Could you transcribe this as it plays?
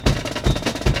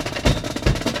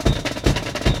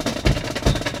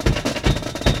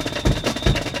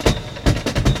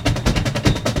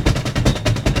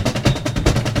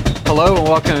Hello and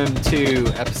welcome to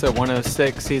episode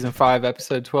 106, season 5,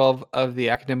 episode 12 of the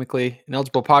Academically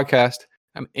Ineligible podcast.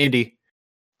 I'm Andy,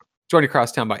 joined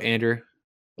across town by Andrew.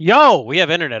 Yo, we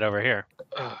have internet over here.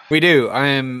 We do. I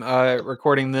am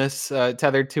recording this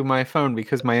tethered to my phone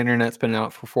because my internet's been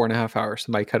out for 4.5 hours.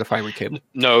 Somebody cut a fiber cable.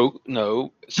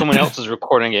 No. Someone else is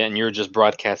recording it, and you're just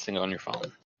broadcasting on your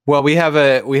phone. Well, we have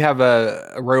a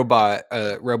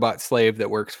robot slave that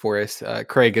works for us.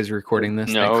 Craig is recording this.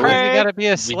 No, Craig, gotta be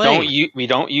a slave. We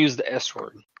don't use the S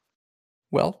word.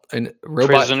 Well, a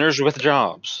robot. Prisoners with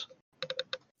jobs.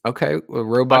 Okay, a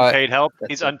robot. Unpaid help. That's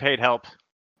He's it. unpaid help.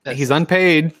 He's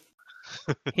unpaid.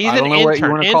 He's I an don't know what you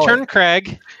intern. wanna call Intern it.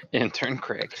 Craig. Intern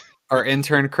Craig. Our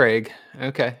intern Craig.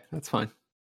 Okay, that's fine.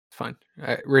 It's fine.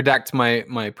 Redact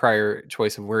my prior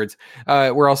choice of words.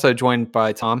 We're also joined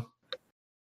by Tom.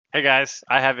 Hey guys,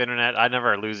 I have internet. I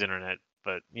never lose internet,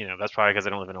 but that's probably because I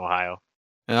don't live in Ohio.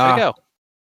 There you go.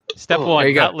 Step Oh, there one,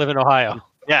 you go. not live in Ohio.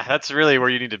 Yeah, that's really where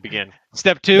you need to begin.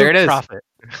 Step two, There it is. profit.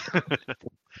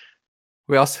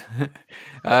 We also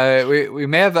we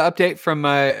may have an update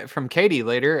from Katie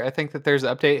later. I think that there's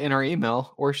an update in our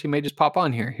email, or she may just pop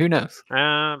on here. Who knows?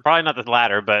 Probably not the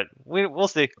latter, but we'll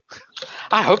see.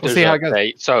 I hope We'll there's see how an it goes.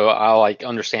 update, so I'll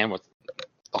understand what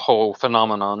the whole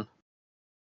phenomenon.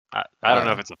 I don't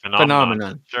know if it's a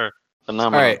phenomenon. Sure. All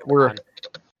right,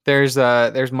 there's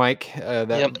Mike, that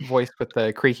Yep. voice with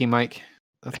the creaky mic.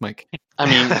 That's Mike.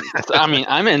 I mean,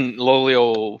 I'm in lowly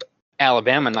old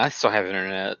Alabama, and I still have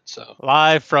internet. So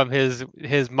Live from his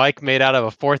mic made out of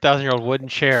a 4,000-year-old wooden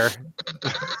chair.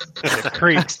 It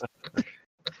creaks.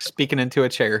 Speaking into a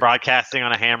chair. Broadcasting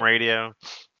on a ham radio.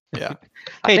 Yeah.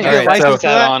 Hey, I think do you I have Alright, put license for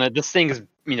that that? on it. This thing is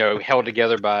held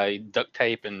together by duct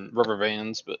tape and rubber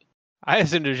bands, but I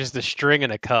assumed it was just a string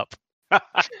and a cup.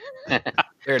 There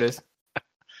it is.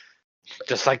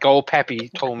 just like old Pappy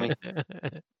told me.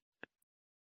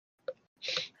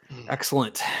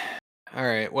 Excellent. All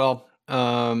right. Well,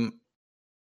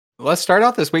 let's start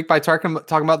out this week by talking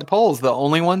about the polls, the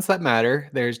only ones that matter.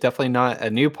 There's definitely not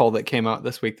a new poll that came out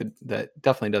this week that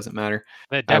definitely doesn't matter.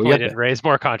 That we definitely got didn't raise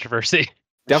more controversy.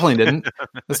 Definitely didn't.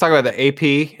 Let's talk about the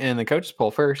AP and the coaches poll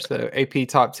first. So AP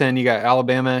top 10, you got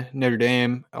Alabama, Notre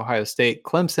Dame, Ohio State,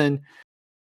 Clemson,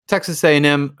 Texas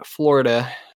A&M, Florida,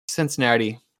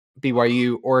 Cincinnati,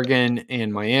 BYU, Oregon,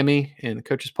 and Miami. In the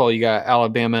coaches poll, you got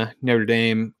Alabama, Notre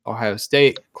Dame, Ohio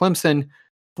State, Clemson,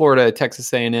 Florida,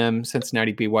 Texas A&M,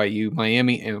 Cincinnati, BYU,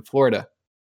 Miami, and Florida.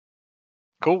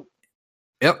 Cool.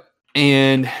 Yep.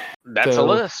 And That's So- a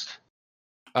list.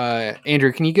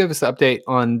 Andrew, can you give us an update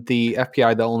on the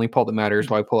FPI, the only poll that matters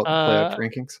while I pull up the playoff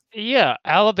rankings? Yeah,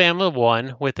 Alabama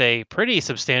won with a pretty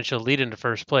substantial lead into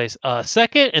first place.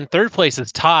 Second and third place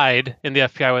is tied in the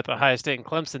FPI with Ohio State and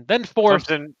Clemson. Then fourth,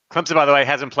 Clemson, by the way,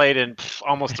 hasn't played in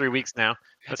almost 3 weeks now.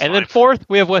 That's and then fine. fourth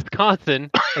we have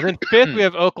Wisconsin, and then fifth we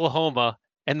have Oklahoma,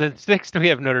 and then sixth we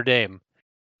have Notre Dame.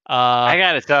 I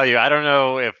gotta tell you, I don't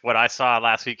know if what I saw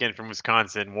last weekend from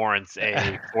Wisconsin warrants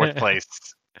a fourth place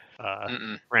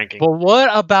Mm-mm. ranking. Well,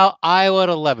 what about Iowa at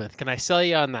 11th? Can I sell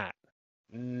you on that?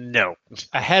 No.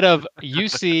 Ahead of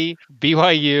UC,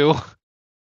 BYU,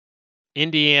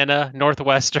 Indiana,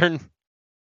 Northwestern.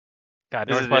 God,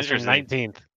 This is Northwestern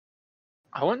interesting. 19th.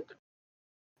 I want.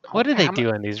 What do they do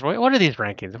in these? What are these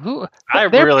rankings?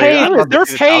 I'd They're love paying to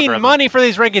see this algorithm. money for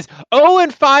these rankings.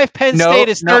 0-5 Penn No, State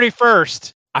is no.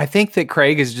 31st. I think that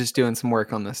Craig is just doing some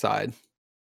work on the side.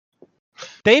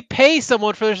 They pay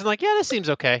someone for this and like, yeah, this seems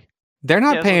okay. They're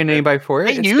not Yeah, paying okay. anybody for it.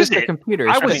 They It's use just a it. computer.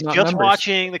 I It's was not just numbers.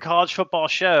 watching the college football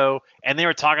show, and they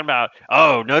were talking about,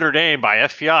 Notre Dame by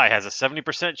FPI has a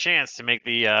 70% chance to make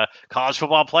the college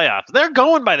football playoffs. They're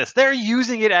going by this. They're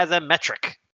using it as a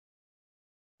metric.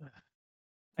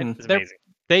 It's They're- amazing.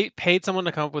 They paid someone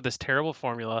to come up with this terrible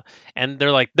formula, and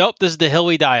they're like, nope, this is the hill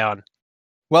we die on.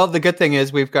 Well, the good thing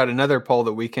is we've got another poll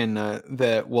that we can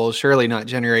that will surely not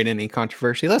generate any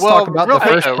controversy. Let's talk about the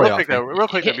first real playoff. quick though, game. real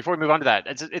quick though, before we move on to that,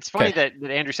 it's funny that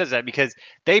Andrew says that because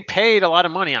they paid a lot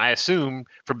of money, I assume,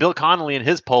 for Bill Connolly and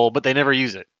his poll, but they never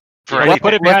use it for Yeah, Well, anything.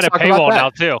 put it behind a Let's talk about paywall that. now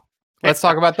too. Let's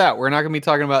talk about that. We're not going to be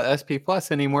talking about SP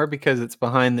Plus anymore because it's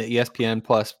behind the ESPN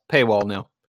Plus paywall now.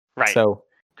 Right. So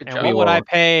Good And job. what would will- I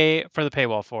pay for the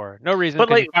paywall for? No reason. But,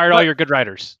 'cause you like, fired all but- your good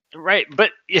writers. Right,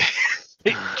 but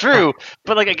true.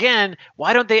 But again,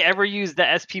 why don't they ever use the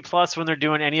SP Plus when they're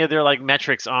doing any of their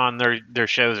metrics on their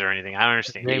shows or anything? I don't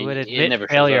understand. They would it admit never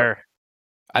shows failure.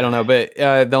 I don't know, but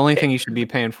the only thing you should be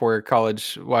paying for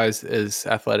college wise is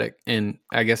athletic, and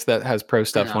I guess that has pro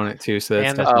stuff Yeah. on it too. So that's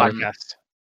And this definitely- podcast.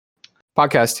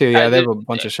 podcast too. Yeah, I they have did- a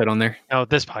bunch of shit on there. No,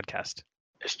 this podcast.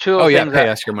 There's two Oh little yeah, things. pay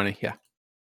us your money. Yeah.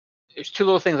 There's two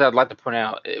little things I'd like to point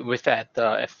out with that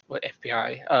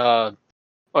FPI.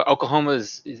 Well,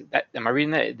 Oklahoma's is that? Am I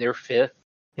reading that? They're fifth,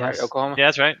 right? Yes. Oklahoma. Yeah,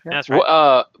 that's right. Yeah, that's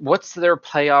right. What's their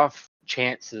playoff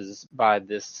chances by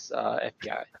this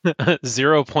FBI?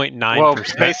 0.9%. Well,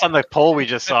 based on the poll we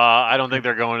just saw, I don't think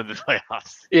they're going to the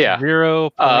playoffs. Yeah.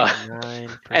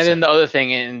 0.9%. And then the other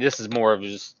thing, and this is more of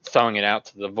just throwing it out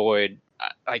to the void,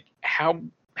 like how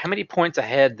many points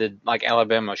ahead did like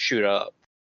Alabama shoot up?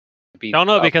 I don't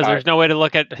know because there's no way to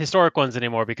look at historic ones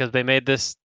anymore because they made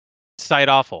this site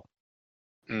awful.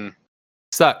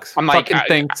 Sucks. I'm like, Fucking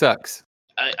thing sucks.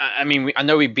 I mean, I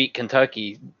know we beat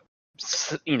Kentucky,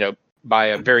 by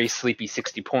a very sleepy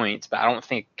 60 points, but I don't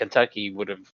think Kentucky would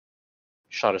have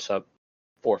shot us up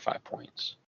 4 or 5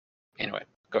 points. Anyway,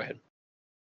 go ahead.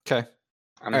 Okay.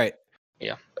 All right.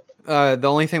 Yeah. The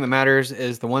only thing that matters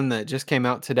is the one that just came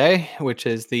out today, which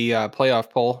is the playoff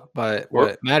poll. But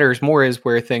what matters more is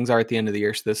where things are at the end of the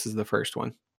year. So this is the first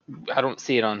one. I don't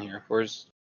see it on here. Where's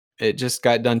it? Just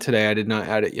got done today. I did not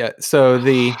add it yet. So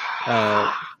the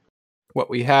what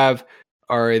we have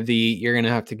are you're gonna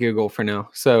have to Google for now.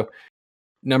 So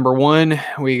number one,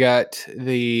 we got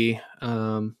the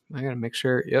I gotta make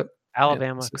sure. Yep.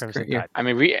 Alabama Crimson Tide. I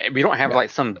mean, we don't have like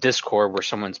some Discord where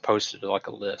someone's posted like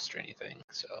a list or anything.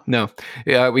 So no,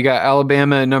 yeah, we got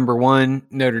Alabama number 1,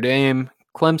 Notre Dame,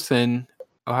 Clemson,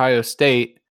 Ohio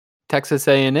State, Texas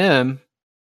A&M,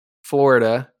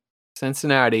 Florida,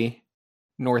 Cincinnati,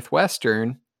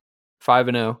 Northwestern,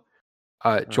 5-0,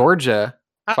 Georgia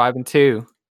 5-2,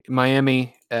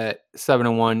 Miami at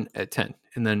 7-1 at 10,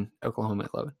 and then Oklahoma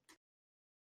at 11.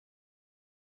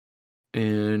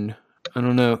 And I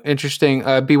don't know. Interesting.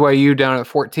 BYU down at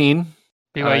 14.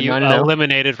 BYU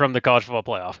eliminated from the college football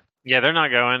playoff. Yeah, they're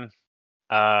not going.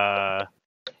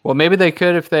 Well, maybe they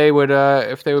could if they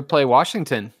would play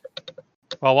Washington.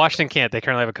 Well, Washington can't. They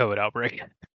currently have a COVID outbreak.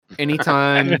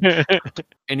 Anytime,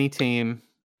 any team,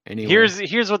 anywhere.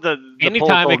 Here's what the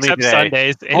anytime poll except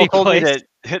Sundays. Any place.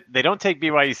 They don't take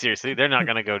BYU seriously. They're not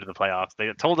going to go to the playoffs.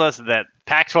 They told us that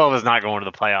Pac-12 is not going to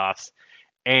the playoffs.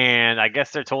 And I guess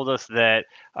they told us that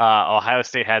Ohio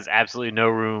State has absolutely no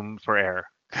room for error.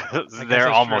 They're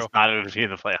almost not going to be in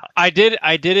the playoffs. I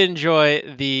did enjoy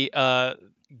the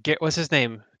what's his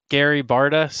name? Gary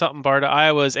Barta, something Barta.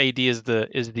 Iowa's AD is the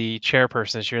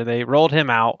chairperson this year. They rolled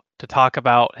him out to talk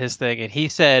about his thing, and he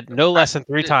said no less than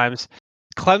 3 times,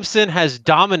 Clemson has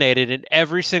dominated in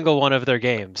every single one of their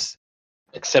games,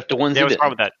 except the ones. There was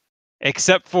problem with that,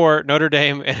 except for Notre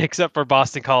Dame and except for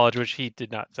Boston College, which he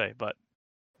did not say, but.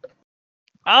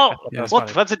 Oh, well,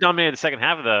 Clemson dominated the second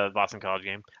half of the Boston College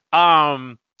game.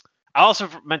 I also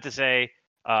meant to say,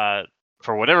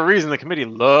 for whatever reason, the committee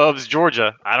loves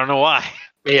Georgia. I don't know why.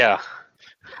 Yeah,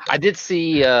 I did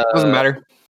see. Doesn't matter.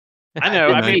 I know.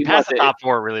 I mean, past the top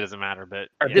 4 really doesn't matter. But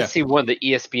I did see one of the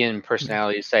ESPN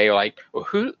personalities say, like, well,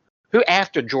 who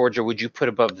after Georgia would you put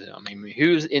above them? I mean,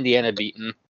 who's Indiana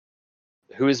beaten?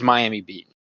 Who is Miami beaten?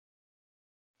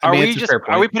 Are we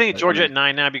putting Georgia at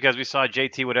 9 now because we saw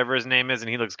JT whatever his name is and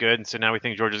he looks good, and so now we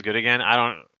think Georgia's good again?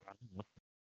 I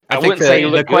think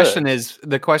the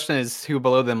question is who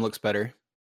below them looks better.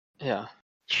 Yeah.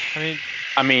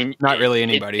 I mean, not really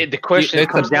anybody. The question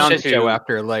comes down to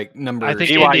after like number. I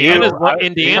think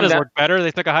Indiana's look better.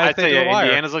 They took a high thing to the wire.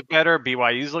 Indiana's look better.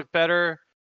 BYU's look better.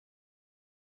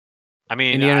 I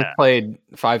mean, Indiana's played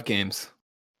 5 games.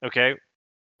 Okay.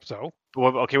 So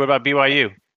what about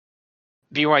BYU?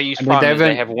 BYU's problem is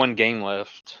they have 1 game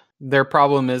left. Their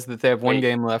problem is that they have 1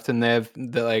 game left, and they have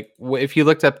if you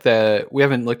looked up we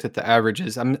haven't looked at the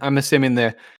averages. I'm assuming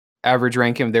the average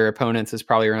ranking of their opponents is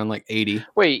probably around like 80.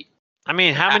 Wait, I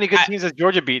mean, how many good teams has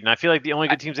Georgia beaten? I feel like the only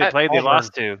good teams they played, they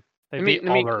lost to. They beat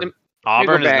Auburn.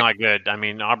 Auburn is not good. I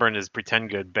mean, Auburn is pretend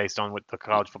good based on what the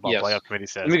college football playoff committee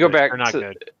says. Let me go back. They're not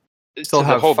good. Still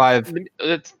have 5.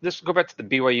 Let's go back to the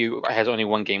BYU has only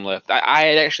 1 game left. I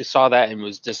had actually saw that and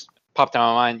was just popped in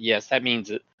my mind. Yes, that means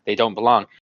that they don't belong.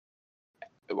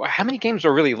 How many games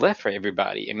are really left for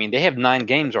everybody? I mean, they have 9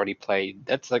 games already played.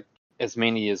 That's like as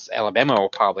many as Alabama will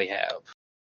probably have.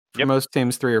 For most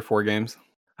teams, 3 or 4 games.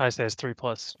 I say it's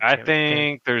 3+. I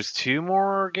think there's 2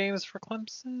 more games for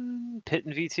Clemson. Pitt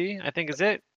and VT, I think is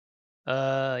it.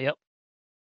 Yep.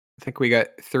 I think we got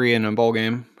 3 in a bowl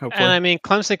game. Hopefully. And I mean,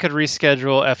 Clemson could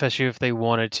reschedule FSU if they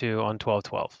wanted to on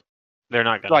 12/12. They're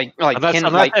not going to.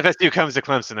 Unless FSU comes to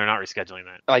Clemson, they're not rescheduling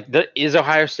that. Is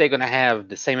Ohio State going to have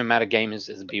the same amount of games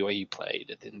as BYU played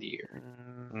at the end of the year?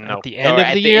 No. At the end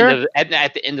of the year?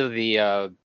 At the end of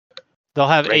the they'll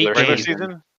have 8 games.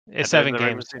 Season? 7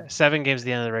 games. 7 games at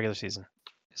the end of the regular season.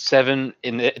 7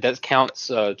 that counts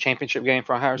championship game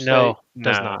for Ohio State? No,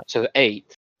 does not. So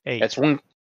 8. 8. That's 1.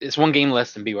 It's 1 game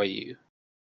less than BYU.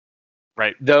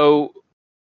 Right. Though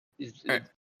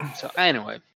So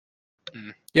anyway,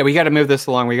 Yeah, we got to move this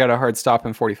along. We got a hard stop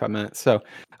in 45 minutes. So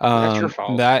That's your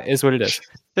fault. that is what it is.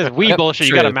 This is wee Yep, bullshit.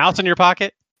 You sure got a is. mouse in your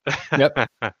pocket? Yep.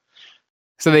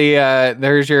 So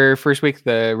there's your first week,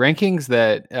 the rankings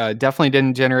that definitely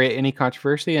didn't generate any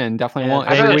controversy and definitely Yeah, won't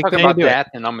I'd every rather week talk that about they do it. that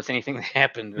than almost anything that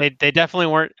happened. They definitely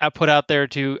weren't put out there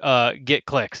to get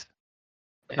clicks.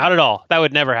 Not at all. That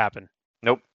would never happen.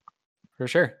 For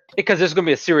sure. Because there's going to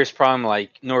be a serious problem,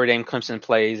 like Notre Dame, Clemson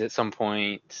plays at some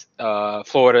point.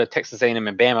 Florida, Texas A&M,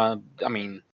 and Bama. I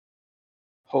mean,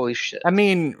 holy shit. I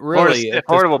mean, really, at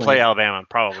Florida this will play point, Alabama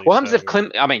probably. What happens so- if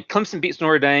Clemson beats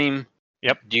Notre Dame?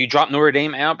 Yep. Do you drop Notre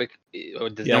Dame out? Or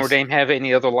does Yes. Notre Dame have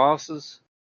any other losses?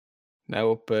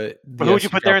 No, but But who would you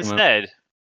put there drop them out.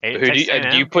 instead? Who do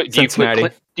Texas you A&M? put? Cincinnati.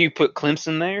 Do you put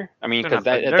Clemson there? I mean, They're because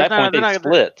not at putting- that they're point not- they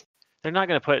split. They're not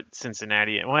going to put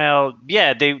Cincinnati in. Well,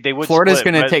 yeah, they would. Florida's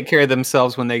split, going to but take care of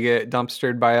themselves when they get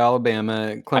dumpstered by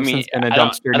Alabama. Clemson's going to I don't-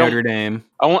 dumpster I don't- Notre Dame.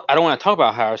 I don't want to talk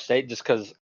about Ohio State just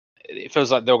because it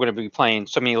feels like they're going to be playing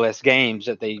so many less games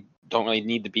that they don't really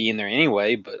need to be in there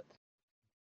anyway. But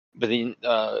then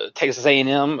Texas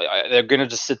A&M, they're going to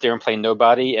just sit there and play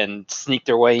nobody and sneak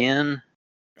their way in.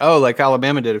 Oh, like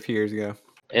Alabama did a few years ago.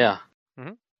 Yeah.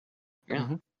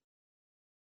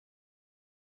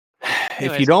 If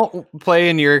Anyways. you don't play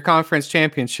in your conference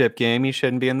championship game, you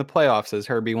shouldn't be in the playoffs, as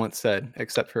Herbie once said,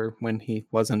 except for when he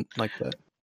wasn't like that.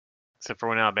 except for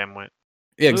when Alabama went.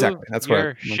 Yeah, exactly. Move That's your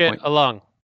what my shit point. along.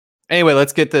 Anyway,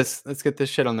 let's get this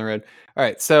shit on the road. All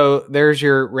right, so there's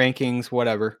your rankings,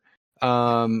 whatever.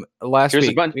 Last Here's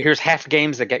week here's half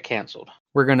games that get canceled.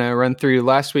 we're gonna run through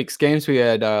last week's games. We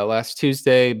had last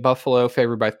Tuesday, Buffalo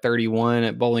favored by 31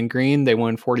 at Bowling Green. They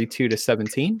won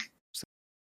 42-17.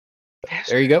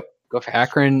 There you go. Go fast.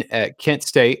 Akron at Kent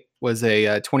State was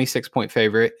a 26-point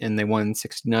favorite, and they won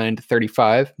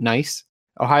 69-35. Nice.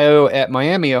 Ohio at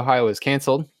Miami. Ohio was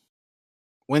canceled.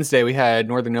 Wednesday, we had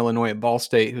Northern Illinois at Ball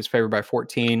State, who was favored by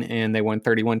 14, and they won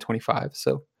 31-25.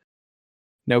 So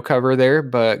no cover there,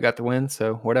 but got the win,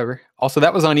 so whatever. Also,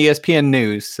 that was on ESPN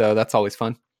News, so that's always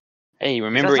fun. Hey, Is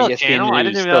remember that still a ESPN channel? I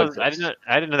News? didn't know.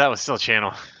 I didn't know that was still a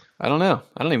channel. I don't know.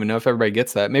 I don't even know if everybody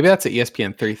gets that. Maybe that's an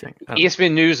ESPN3 thing. I don't know.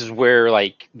 ESPN News is where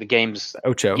like the games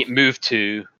Ocho. get moved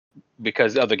to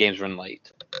because the other games run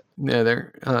late. Yeah,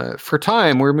 there. For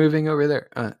time, we're moving over there.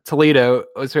 Toledo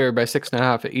was favored by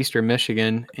 6.5 at Eastern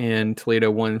Michigan, and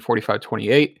Toledo won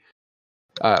 45-28.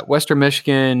 Western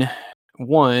Michigan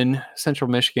won. Central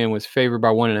Michigan was favored by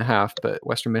 1.5, but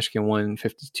Western Michigan won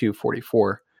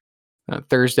 52-44.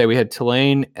 Thursday, we had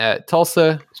Tulane at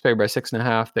Tulsa. It was favored by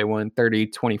 6.5. They won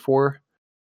 30-24.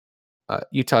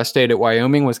 Utah State at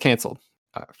Wyoming was canceled.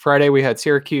 Friday, we had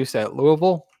Syracuse at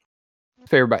Louisville.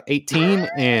 Favored by 18,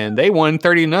 and they won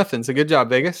 30-0. So good job,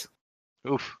 Vegas.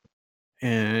 Oof.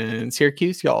 And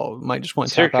Syracuse, y'all might just want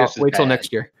to tap Syracuse out. is Wait till bad.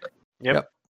 next year. Yep.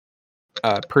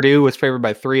 Purdue was favored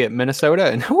by 3 at Minnesota,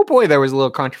 and oh boy, there was a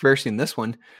little controversy in this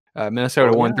one.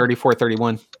 Minnesota won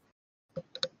 34-31.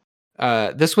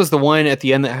 This was the one at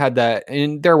the end that had that,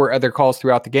 and there were other calls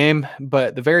throughout the game, but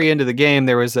at the very end of the game,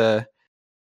 there was a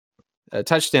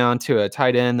touchdown to a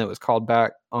tight end that was called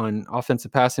back on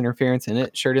offensive pass interference, and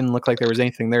it sure didn't look like there was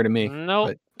anything there to me. Nope,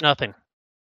 but nothing.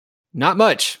 not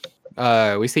much.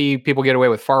 We see people get away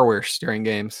with far worse during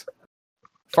games.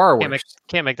 Far worse.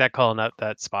 Can't make that call in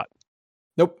that spot.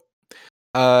 Nope.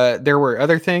 There were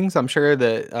other things, I'm sure,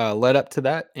 that led up to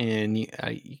that, and you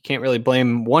can't really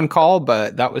blame one call,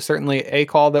 but that was certainly a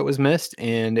call that was missed,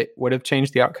 and it would have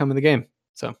changed the outcome of the game.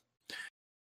 So,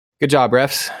 good job,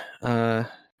 refs.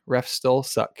 Refs still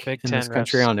suck Big in Ten this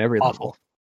country refs. on every Awful. level.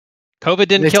 COVID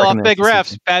didn't They kill suck off in big the refs.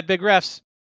 SEC. Bad big refs.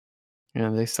 Yeah,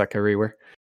 they suck everywhere.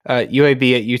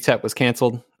 UAB at UTEP was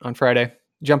canceled on Friday.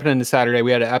 Jumping into Saturday,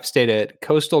 we had App State at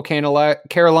Coastal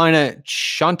Carolina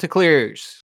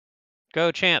Chanticleers.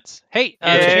 Go Chance. Hey,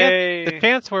 Yay. the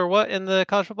Chance were what in the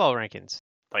college football rankings?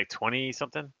 Like 20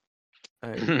 something.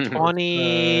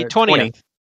 20th. 20th.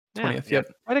 Yeah. Yep.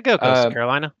 Way to go, Coastal Uh,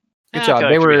 Carolina. Good I job. feel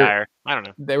They like it should be were higher. I don't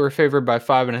know. They were favored by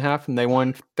 5.5, and they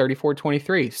won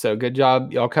 34-23. So good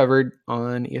job, y'all covered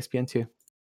on ESPN2.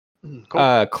 Cool.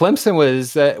 Clemson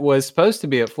was supposed to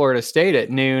be at Florida State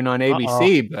at noon on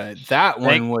ABC, but that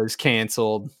one was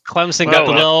canceled. Clemson Well, got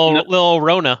the little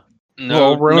Rona.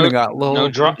 Well, Rona got little.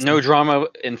 No drama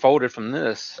unfolded from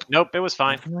this. Nope, it was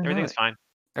fine. Why not? Everything's fine.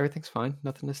 Everything's fine.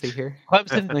 Nothing to see here.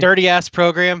 Clemson dirty ass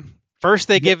program. First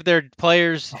they give their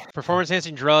players performance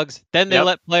enhancing drugs, then they Yep.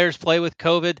 let players play with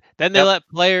COVID, then they Yep. let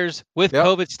players with Yep.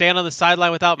 COVID stand on the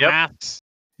sideline without Yep. masks.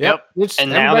 Yep. Which And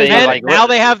now everybody- they And like now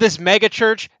they have this mega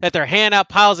church that they're handing out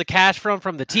piles of cash from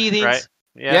the teethings. Right?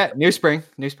 yeah. New spring.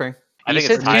 I You think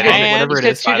said it's two high. different- whatever you it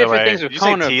said is, two By the different way. things Did with you say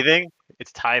Kona. teething?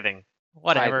 It's tithing.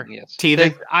 Whatever. Yes.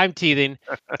 Teething. I'm teething.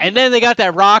 And then they got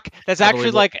that rock that's I actually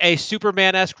believe it. like a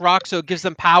Superman-esque rock, so it gives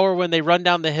them power when they run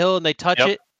down the hill and they touch Yep.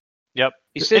 it. Yep.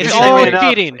 You said It's you're all saying-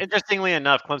 defeating. Interestingly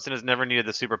enough, Clemson has never needed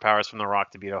the superpowers from the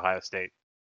Rock to beat Ohio State.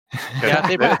 Yeah,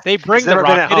 they bring the never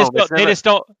been rock. at They just home. don't, It's they never- just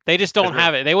don't. They just don't never-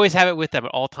 have it. They always have it with them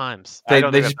at all times. I They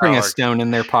don't they think just that's bring how a it works. stone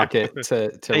in their pocket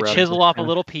to They rub chisel it. off a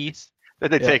little piece,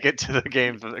 Then they Yeah. take it to the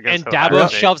games and against Ohio Dabo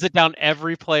State. shoves it down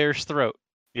every player's throat.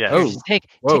 Yes. Oh. Just take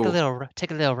Whoa. a little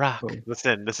rock. Whoa.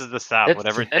 Listen, this is the South. That's,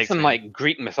 Whatever it that's takes. some man. like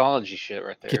Greek mythology shit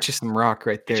right there. Get you some rock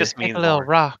right It there. just Take means a little more.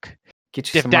 rock.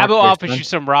 Get you If some rock Dabo there, offers son. you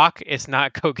some rock, it's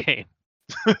not cocaine.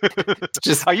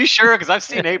 Just Are you sure? Because I've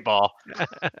seen 8 Ball.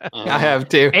 I have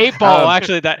too. 8-Ball. Um,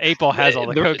 Actually, that 8-Ball has all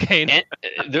the cocaine. And,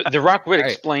 the Rock would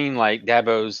Right. explain like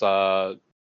Dabo's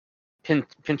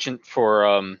penchant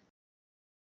for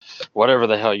whatever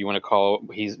the hell you want to call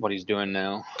what he's doing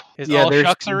now. His Yeah, all they're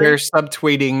shucksery.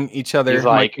 subtweeting each other. He's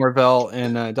Mike like- Norvell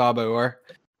and Dabo are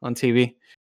on TV,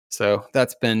 so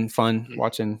that's been fun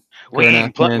watching. We Growing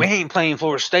ain't, up, man. we ain't playing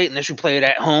Florida State unless we play it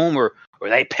at home or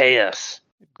they pay us.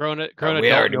 Grown we adult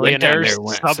already went down millionaires there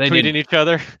once. They subtweeting didn't- each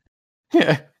other.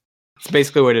 Yeah, it's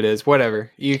basically what it is.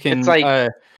 Whatever you can It's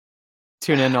like-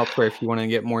 tune in elsewhere if you want to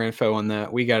get more info on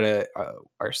that. We gotta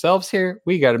ourselves here.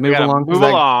 We gotta We move gotta along. 'cause Move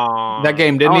along. That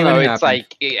game I didn't don't even know. happen. It's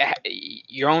like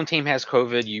your own team has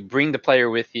COVID. You bring the player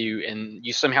with you, and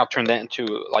you somehow turn that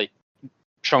into like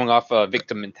showing off a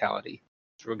victim mentality.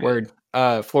 It's real good.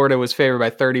 Word. Florida was favored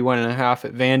by 31.5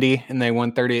 at Vandy, and they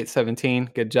won 38-17.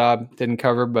 Good job. Didn't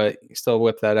cover, but still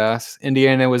whipped that ass.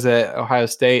 Indiana was at Ohio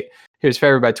State. He was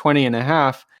favored by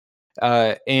 20.5,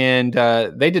 and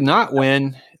they did not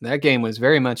win. That game was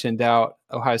very much in doubt.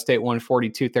 Ohio State won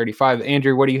 42-35.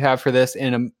 Andrew, what do you have for this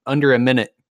in under a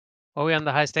minute? Are we on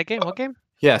the high state game? What game?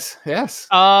 Yes.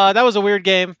 That was a weird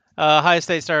game. Ohio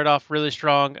State started off really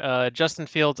strong. Justin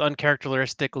Fields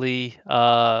uncharacteristically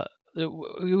he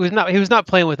was not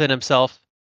playing within himself.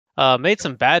 Made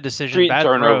some bad decisions, Three bad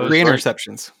turnovers. throws. 3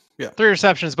 interceptions. Yeah. 3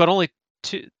 receptions, but only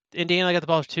 2. Indiana got the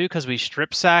ball with 2 because we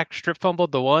strip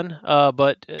fumbled the 1.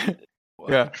 But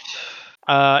Yeah.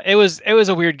 it was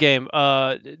a weird game.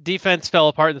 Defense fell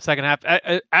apart in the second half.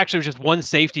 Actually, it was just one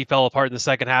safety fell apart in the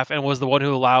second half and was the one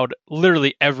who allowed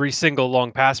literally every single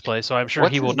long pass play. So I'm sure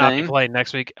What's he will his not be name? playing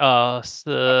next week.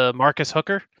 Marcus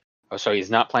Hooker. Oh, so he's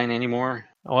not playing anymore.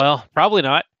 Well, probably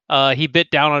not. He bit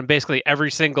down on basically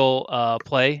every single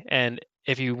play, and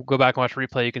if you go back and watch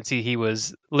replay, you can see he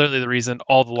was literally the reason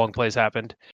all the long plays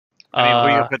happened. I mean, who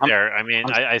do you put I'm- there? I mean,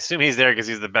 I assume he's there because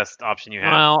he's the best option you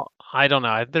have. Well, I don't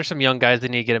know. There's some young guys that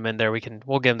need to get him in there.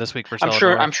 We'll get him this week for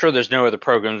Illinois. I'm sure there's no other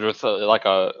programs with like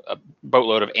a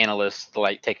boatload of analysts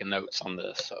like taking notes on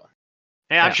this. So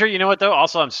Hey, I'm Yeah. sure you know what though.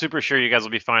 Also, I'm super sure you guys will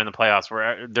be fine in the playoffs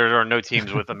where there are no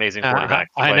teams with amazing quarterbacks.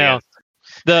 to I play know.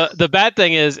 against. The bad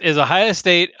thing is Ohio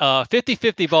State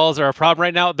 50-50 balls are a problem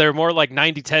right now. They're more like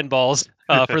 90-10 balls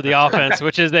for the offense,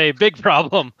 which is a big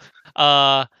problem.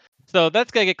 So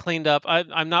that's gonna get cleaned up.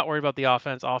 I'm not worried about the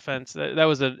offense. That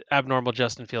was an abnormal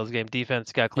Justin Fields game.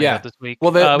 Defense got cleaned Yeah. up this week.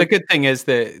 Well, the good thing is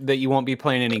that you won't be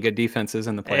playing any good defenses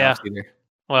in the playoffs either.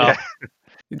 well,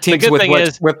 Teams good with thing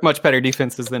is- with much better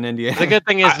defenses than Indiana. the good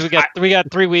thing is we got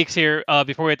 3 weeks here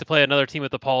before we have to play another team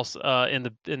with the pulse in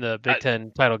the Big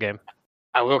Ten title game.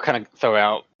 I will kind of throw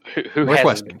out who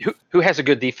Northwestern. has a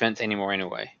good defense anymore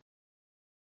anyway.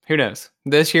 Who knows?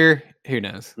 This year, who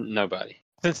knows? Nobody.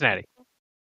 Cincinnati.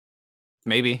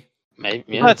 Maybe. Maybe.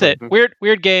 Yeah. That's it.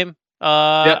 Weird game.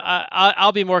 Yep.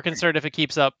 I'll be more concerned if it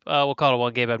keeps up. We'll call it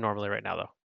one game abnormally right now, though.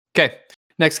 Okay.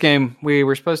 Next game, we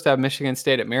were supposed to have Michigan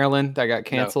State at Maryland. That got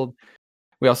canceled.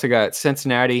 We also got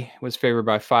Cincinnati was favored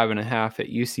by 5.5 at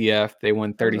UCF. They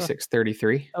won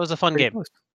 36-33. That was a fun Pretty game. close.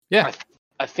 Yeah,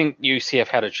 I think UCF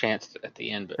had a chance at the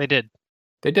end, but They did.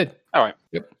 they did. all right.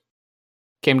 Yep.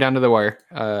 Came down to the wire.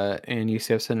 And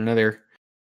UCF sent another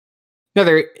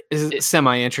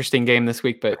semi-interesting game this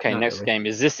week, but Okay, not next really. game.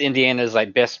 Is this Indiana's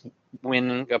like best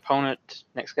winning opponent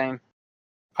next game?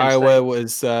 Penn Iowa State?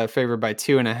 was favored by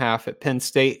 2.5 at Penn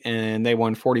State, and they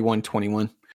won 41-21.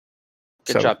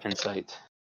 Good So- job, Penn State.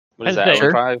 What is Penn that?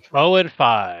 State. 5? 0-5.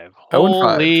 0-5.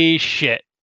 Holy shit.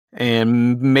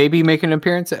 And maybe make an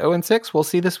appearance at 0-6. We'll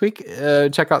see this week.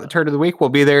 Check out the turn of the week. We'll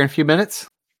be there in a few minutes.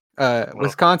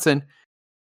 Wisconsin,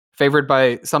 favored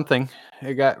by something.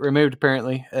 It got removed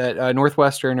apparently at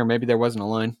Northwestern, or maybe there wasn't a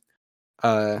line.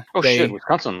 Shit!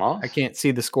 Wisconsin lost. I can't see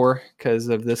the score because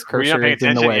of this Were you not cursor paying is in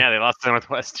the attention? way. Yeah, they lost to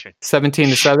Northwestern.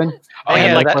 17-7. Oh They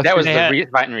yeah, had, that was they the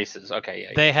had- Vite and Reese's. Okay,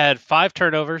 yeah. They had 5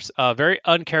 turnovers. Very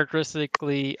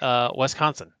uncharacteristically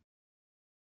Wisconsin.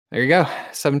 There you go.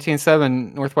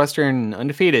 17-7, Northwestern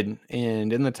undefeated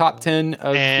and in the top 10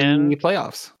 of And- the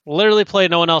playoffs. Literally played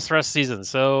no one else the rest of the season,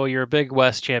 so you're a big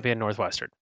West champion, Northwestern.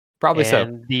 Probably so.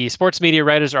 And the sports media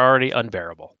writers are already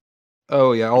unbearable.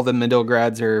 Oh, yeah. All the Medill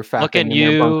grads are Look at fapping in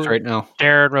their bunks you, right now.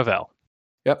 Jared Ravel.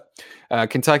 Yep.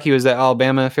 Kentucky was at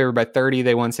Alabama, favored by 30.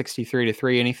 They won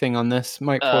 63-3. Anything on this,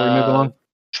 Mike, before we move along?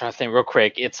 Trying to think real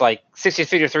quick. It's like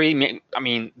 63-3. I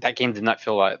mean, that game did not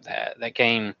feel like that. That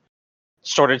game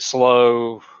started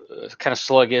slow, kind of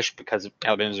sluggish because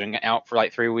Alabama's been out for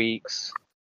like 3 weeks.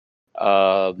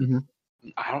 I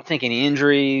don't think any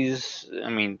injuries. I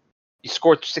mean, you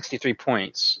scored 63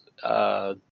 points.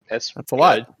 That's a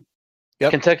lot.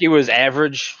 Yep. Kentucky was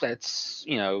average. That's,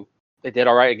 they did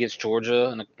all right against Georgia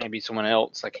and maybe someone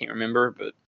else. I can't remember,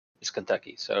 but it's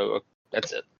Kentucky. So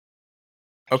that's it.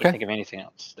 I can't think of anything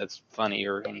else that's funny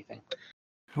or anything.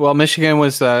 Well, Michigan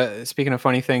was, speaking of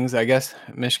funny things, I guess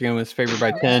Michigan was favored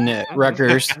by 10 at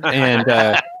Rutgers, and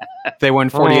they won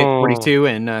 48-42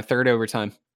 in third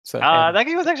overtime. So that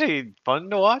game was actually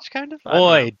fun to watch, kind of.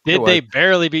 Boy, did they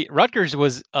barely beat Rutgers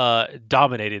was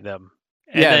dominating them.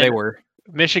 And yeah, they were.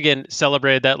 Michigan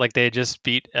celebrated that like they had just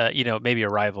beat, maybe a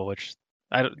rival, which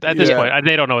at this point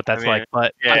they don't know what that's like.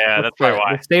 But yeah, that's probably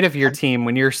why. The state of your team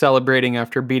when you're celebrating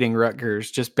after beating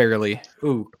Rutgers, just barely.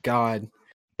 Ooh, God.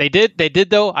 They did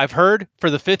though. I've heard for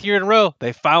the 5th year in a row,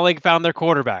 they finally found their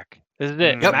quarterback. This is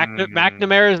it. Yep.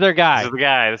 McNamara is their guy.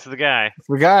 This is the guy.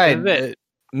 The guy.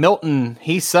 Milton,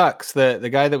 he sucks. The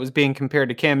guy that was being compared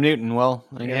to Cam Newton. Well,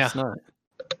 I guess not.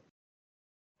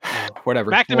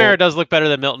 Whatever. McNamara does look better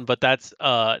than Milton, but that's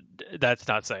not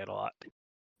saying a lot.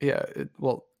 Yeah.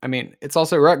 I mean, it's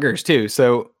also Rutgers too.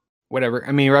 So whatever.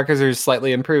 I mean, Rutgers are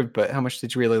slightly improved, but how much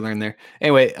did you really learn there?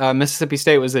 Anyway, Mississippi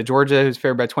State was at Georgia, who's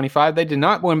favored by 25. They did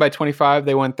not win by 25.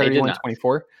 They won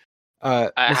 31-24.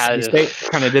 Mississippi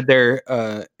State kind of did their.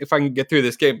 If I can get through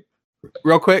this game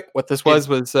real quick, what this was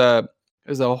it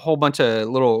was a whole bunch of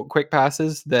little quick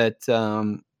passes that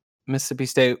Mississippi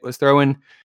State was throwing.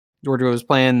 Georgia was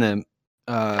playing them.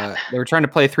 They were trying to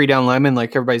play 3-down linemen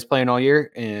like everybody's playing all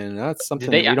year, and that's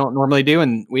something that we don't normally do.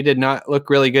 And we did not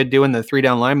look really good doing the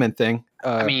 3-down lineman thing.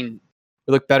 I mean,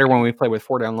 we looked better when we played with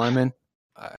 4-down linemen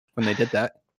when they did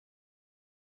that.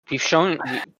 We've shown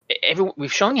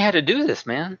you how to do this,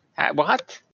 man.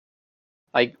 What?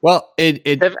 Like, well,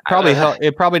 it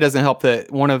probably doesn't help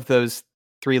that one of those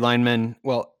 3 linemen.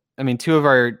 Well, I mean, 2 of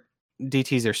our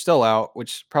DTs are still out,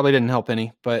 which probably didn't help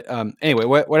any. But anyway,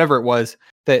 whatever it was,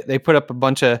 they put up a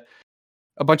bunch of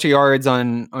yards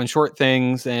on short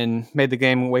things and made the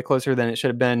game way closer than it should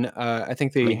have been. I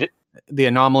think the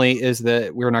anomaly is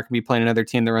that we're not going to be playing another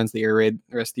team that runs the air raid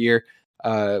the rest of the year.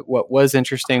 What was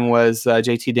interesting was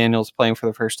JT Daniels playing for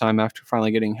the first time after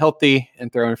finally getting healthy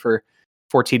and throwing for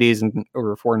 4 TDs and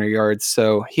over 400 yards.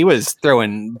 So he was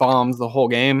throwing bombs the whole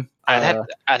game. I'd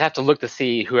have to look to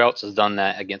see who else has done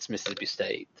that against Mississippi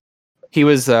State. He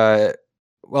was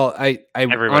well, I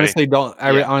honestly don't.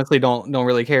 I honestly don't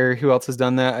really care who else has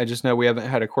done that. I just know we haven't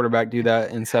had a quarterback do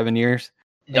that in 7 years.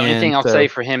 The only thing I'll say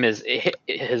for him is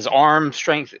his arm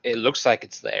strength. It looks like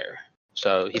it's there,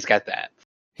 so he's got that.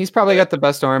 He's probably got the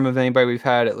best arm of anybody we've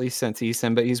had, at least since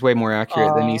Eason. But he's way more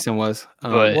accurate than Eason was.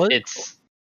 But it's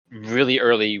really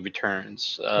early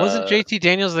returns. Wasn't JT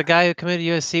Daniels the guy who committed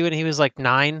to USC when he was like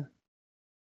 9?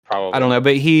 Probably. I don't know,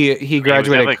 but he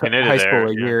graduated high school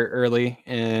a year early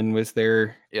and was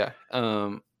there. Yeah.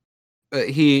 But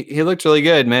he looked really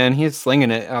good, man. He's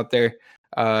slinging it out there.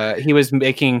 He was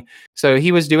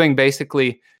doing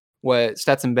basically what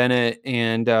Stetson Bennett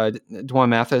and Dwan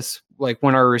Mathis, like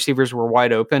when our receivers were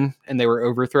wide open and they were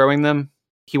overthrowing them,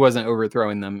 he wasn't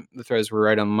overthrowing them. The throws were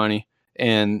right on the money,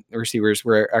 and the receivers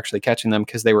were actually catching them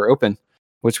because they were open,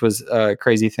 which was a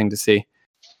crazy thing to see.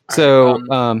 So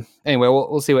anyway,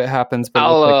 we'll see what happens. But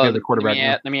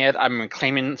let me add. I'm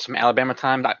claiming some Alabama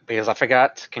time because I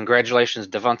forgot. Congratulations,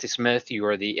 Devontae Smith. You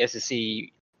are the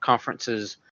SEC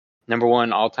Conference's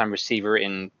 #1 all-time receiver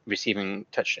in receiving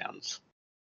touchdowns.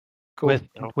 Cool.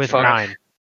 With 9.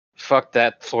 Fuck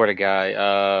that Florida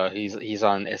guy. He's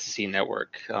on SEC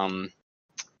Network.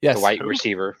 Yes. The white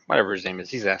receiver, whatever his name is.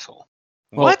 He's an asshole.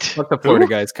 Well, what? Fuck the Florida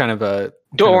guy. It's kind of a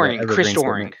Chris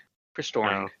Doering.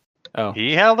 Oh,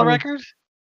 he held the record.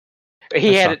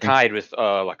 He had it tied with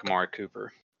like Amari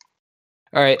Cooper.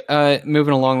 All right,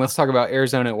 moving along. Let's talk about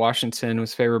Arizona at Washington.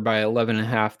 Was favored by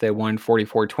 11.5. They won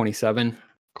 44-27.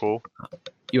 Cool.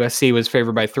 USC was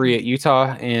favored by 3 at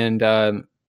Utah, and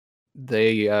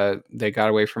they got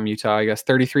away from Utah, I guess,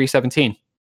 33-17.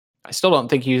 I still don't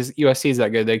think USC is that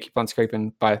good. They keep on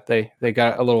scraping by. They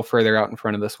got a little further out in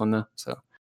front of this one though. So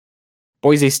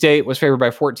Boise State was favored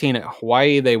by 14 at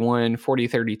Hawaii. They won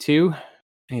 40-32.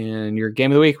 And your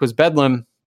game of the week was Bedlam.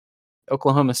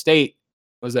 Oklahoma State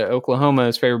was at Oklahoma,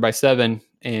 is favored by 7,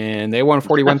 and they won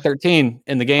 41-13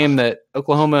 in the game that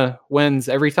Oklahoma wins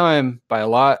every time by a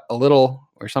lot, a little,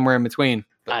 or somewhere in between.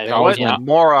 I They always, always win.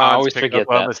 Morons I always pick forget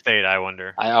Oklahoma that. State, I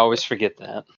wonder. I always forget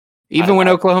that. Even when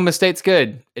I- Oklahoma State's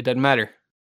good, it doesn't matter.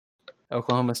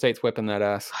 Oklahoma State's whipping that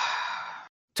ass.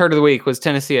 Turd of the week was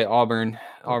Tennessee at Auburn.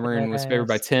 Auburn was favored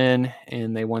by 10,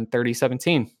 and they won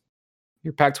 30-17.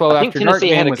 Your Pac-12 I think after dark Tennessee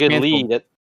game had a was good canceled. lead.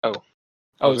 I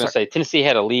was going to sorry. say Tennessee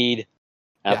had a lead.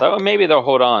 And Yeah. I thought, well, maybe they'll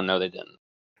hold on. No, they didn't.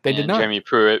 They did And not. Jeremy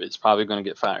Pruitt is probably going to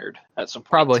get fired at some point.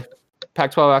 Probably.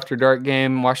 Pac-12 after dark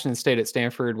game, Washington State at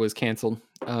Stanford was canceled.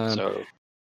 So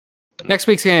Next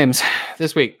week's games.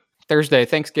 This week, Thursday,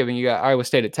 Thanksgiving, you got Iowa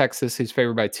State at Texas, who's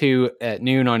favored by 2 at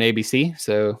noon on ABC.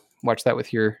 So watch that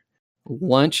with your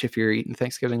lunch if you're eating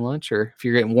Thanksgiving lunch or if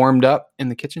you're getting warmed up in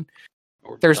the kitchen.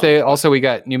 or Thursday, don't. also, we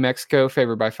got New Mexico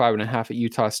favored by 5.5 at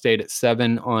Utah State at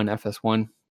 7 on FS1.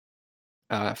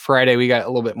 Friday, we got a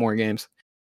little bit more games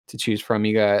to choose from.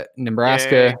 You got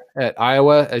Nebraska at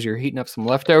Iowa as you're heating up some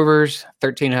leftovers.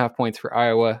 13.5 points for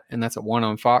Iowa, and that's at 1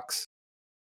 on Fox.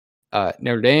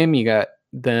 Notre Dame, you got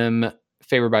them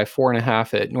favored by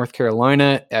 4.5 at North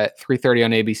Carolina at 3:30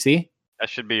 on ABC. That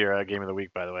should be your game of the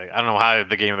week, by the way. I don't know how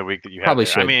the game of the week that you have Probably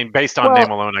there. should. I mean, based on Well, name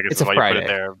alone, I guess it's is a why you put Friday. it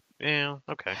there. Yeah,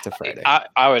 okay. It's a Friday.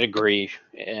 I would agree,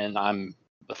 and I'm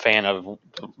a fan of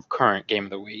the current game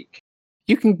of the week.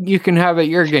 You can have it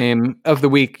your game of the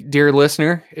week, dear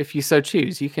listener, if you so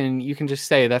choose. You can just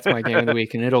say that's my game of the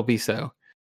week, and it'll be so.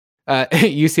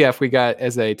 UCF we got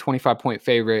as a 25-point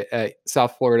favorite at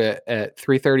South Florida at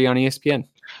 3:30 on ESPN.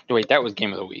 No, wait, that was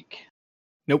game of the week.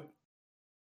 Nope.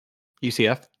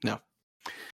 UCF? No.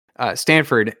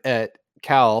 Stanford at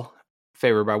Cal,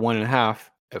 favored by 1.5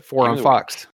 at 4 Game on of the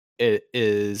Fox. It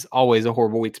is always a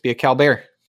horrible week to be a Cal Bear.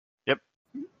 Yep.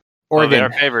 Oregon. They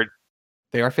are favored.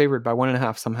 They are favored by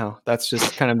 1.5 somehow. That's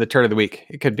just kind of the turn of the week.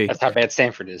 It could be. That's how bad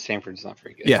Stanford is. Stanford's not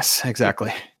very good. Yes,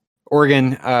 exactly.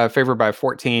 Oregon favored by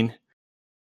 14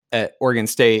 at Oregon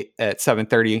State at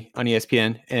 7:30 on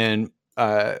ESPN. And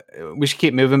we should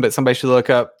keep moving, but somebody should look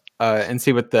up and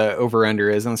see what the over-under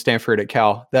is on Stanford at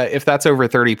Cal. That if that's over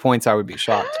 30 points, I would be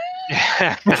shocked.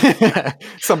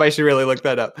 Somebody should really look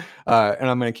that up. And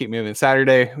I'm going to keep moving.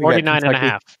 Saturday, we got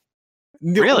 49.5.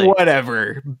 Really?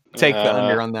 Whatever. Take the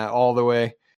under on that all the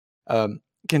way.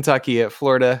 Kentucky at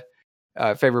Florida,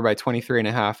 favored by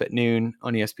 23.5 at noon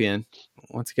on ESPN.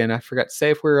 Once again, I forgot to say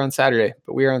if we were on Saturday,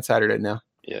 but we are on Saturday now.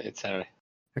 Yeah, it's Saturday.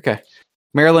 Okay.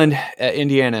 Maryland at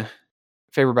Indiana,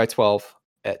 favored by 12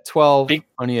 at 12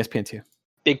 on ESPN2.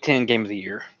 Big Ten game of the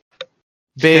year.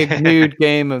 Big nude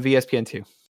game of ESPN2.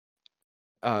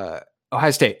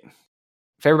 Ohio State,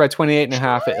 favored by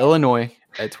 28.5 at Illinois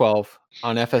at 12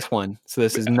 on FS1. So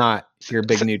this is not your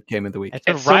big nude game of the week. It's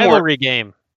a It's somewhat- rivalry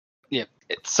game. Yeah,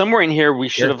 somewhere in here we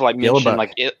should Here, have Yellow mentioned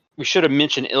Buck. we should have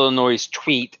mentioned Illinois'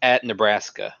 tweet at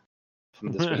Nebraska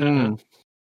from this week. Mm.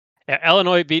 Yeah,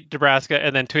 Illinois beat Nebraska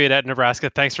and then tweeted at Nebraska,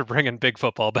 "Thanks for bringing big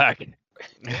football back." We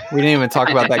didn't even talk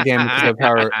about that game because of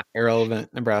how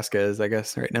irrelevant Nebraska is, I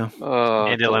guess, right now.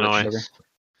 And Illinois. Whatever.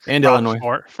 And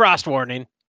Illinois. Frost warning.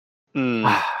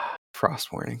 Mm,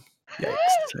 Frost warning. Yikes.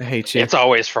 I hate you. it's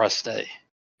always for us to.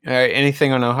 All right.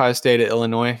 Anything on Ohio State at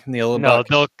Illinois and the Yellow No,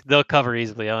 Buck? they'll cover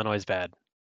easily. Illinois is bad.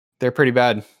 They're pretty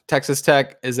bad. Texas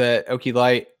Tech is at Okie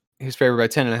Light, who's favored by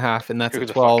 10.5, and that's Who at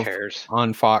the 12 fuck cares?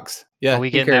 on Fox. Yeah, Are we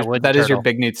who getting that cares? But wooden that is your turtle?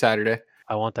 big nude Saturday.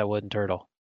 I want that wooden turtle.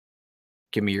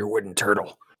 Give me your wooden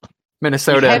turtle. You've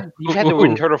Minnesota. had the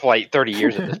wooden turtle for like 30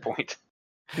 years at this point.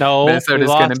 No, Minnesota's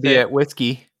going to be at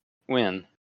Whiskey. When?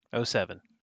 07.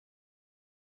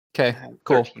 Okay,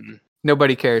 cool. 13.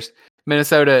 Nobody cares.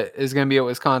 Minnesota is going to be at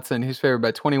Wisconsin, who's favored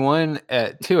by 21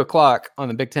 at 2 o'clock on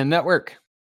the Big Ten Network.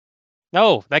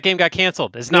 No, that game got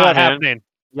canceled. It's Yeah, not man. happening.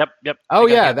 Yep. Oh,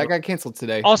 They got yeah, canceled. that got canceled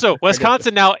today. Also,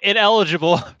 Wisconsin now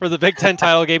ineligible for the Big Ten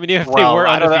title game, and even if they Well, were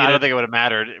I don't undefeated, think it would have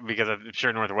mattered because I'm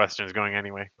sure Northwestern is going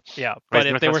anyway. yeah. But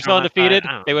if they were Northwestern still on that side? undefeated,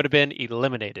 I don't they know. would have been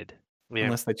eliminated. Yeah.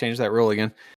 Unless they change that rule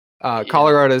again.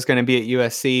 Colorado is going to be at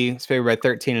USC. It's favored by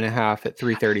 13.5 at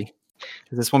 3:30.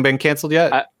 Has this one been canceled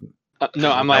yet?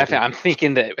 No, I'm laughing. I'm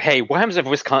thinking that, hey, what happens if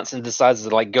Wisconsin decides to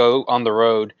like go on the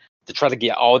road to try to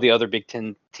get all the other Big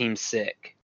Ten teams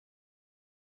sick?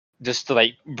 Just to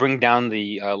like bring down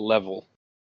the level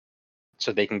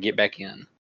so they can get back in.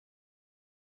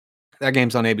 That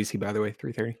game's on ABC, by the way,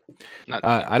 3:30. Not-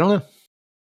 I don't know.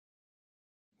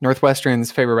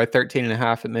 Northwestern's favored by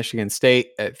 13.5 at Michigan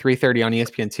State at 3:30 on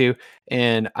ESPN2.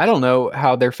 And I don't know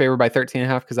how they're favored by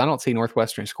 13.5 because I don't see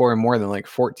Northwestern scoring more than like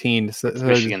 14. So It's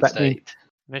Michigan does that mean- State.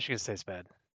 Michigan State's bad.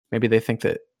 Maybe they think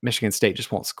that Michigan State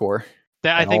just won't score.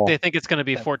 I At think all. they think it's going to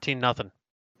be 14-0.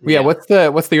 Yeah, what's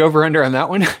the over under on that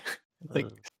one? Like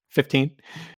 15,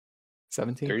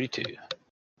 17. 32.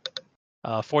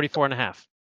 44.5.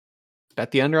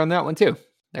 Bet the under on that one too.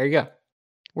 There you go.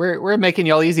 We're making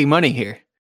y'all easy money here.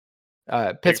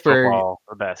 Big Pittsburgh, football,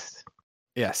 the best.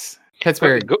 yes.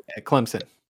 Pittsburgh Go, at Clemson.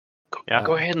 Yeah.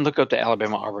 go ahead and look up the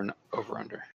Alabama Auburn over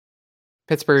under.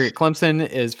 Pittsburgh at Clemson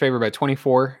is favored by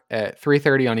 24 at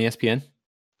 3:30 on ESPN.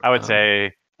 I would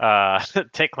say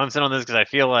take Clemson on this because I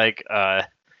feel like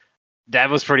Dad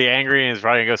was pretty angry and is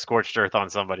probably gonna go scorched earth on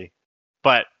somebody.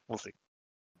 But we'll see.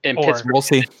 And Or- Pittsburgh We'll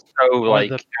see. so Or like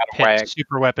the out of Pitt whack.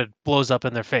 super weapon blows up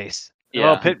in their face. Yeah.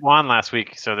 Well, Pitt won last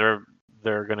week, so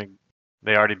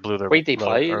they already blew their Wait, they load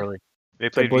played? early. They They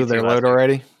played blew VT their last load week.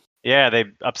 already. Yeah, they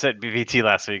upset VT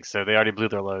last week, so they already blew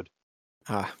their load.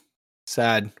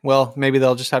 Sad. Well, maybe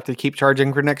they'll just have to keep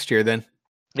charging for next year then.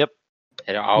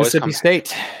 It always Mississippi comes.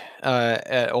 State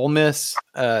at Ole Miss,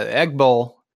 Egg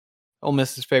Bowl. Ole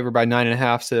Miss is favored by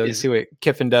 9.5. So you Is- see what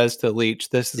Kiffin does to Leach.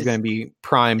 This is is- going to be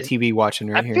prime is- TV watching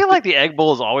right I here. feel like the Egg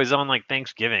Bowl is always on like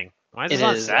Thanksgiving. Why is It this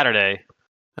on is. Saturday?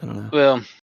 I don't know. Well,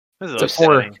 This is It's a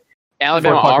four- upsetting.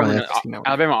 Alabama 4 o'clock on Auburn. the SEC network.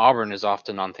 Alabama Auburn is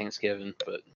often on Thanksgiving,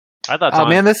 but I thought. Oh,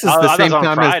 man, this is the I thought it same was on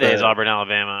time as Fridays, the- Auburn,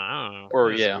 Alabama. I don't know. Or,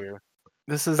 This is yeah. weird.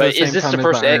 This is But the is same this time the as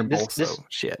first the Iron egg- Bowl. this- So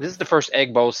shit. this is the first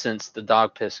Egg Bowl since the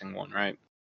dog pissing one, right?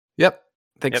 Yep,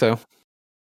 I think Yep. so.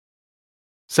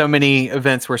 So many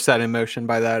events were set in motion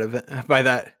by that event, by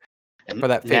that And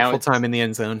fateful now it's- time in the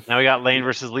end zone. Now we got Lane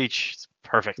versus Leach. It's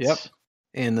perfect. Yep.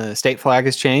 And the state flag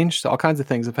has changed. All kinds of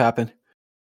things have happened.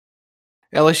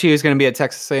 LSU is going to be at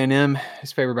Texas A&M.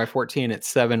 It's favored by 14 at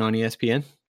 7 on ESPN.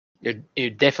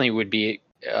 It definitely would be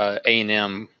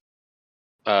A&M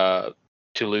to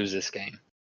lose this game.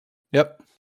 Yep,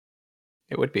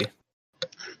 it would be.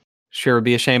 Sure would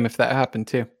be a shame if that happened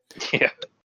too. Yeah.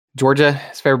 Georgia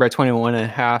is favored by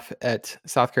 21.5 at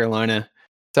South Carolina.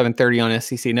 7:30 on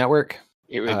SEC Network.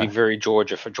 It would be very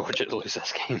Georgia for Georgia to lose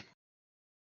this game.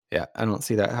 Yeah, I don't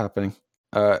see that happening.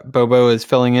 Bobo is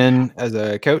filling in as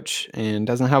a coach and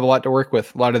doesn't have a lot to work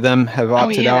with. A lot of them have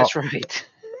opted out. That's right.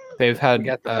 They've had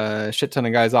got that. a shit ton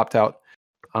of guys opt out.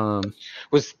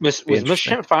 Was interesting.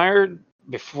 Muschamp fired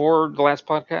before the last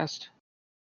podcast?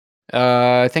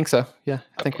 I think so. Yeah,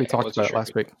 I think we Okay, I talked wasn't about it sure.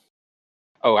 last week.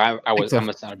 Oh, I so.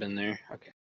 must not have been there.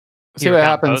 Okay. See You what were counting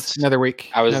happens votes? another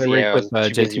week. I was- another yeah, I week was with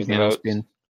too busy JT with the Daniels votes. being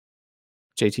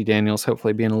JT Daniels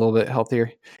hopefully being a little bit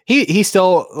healthier. He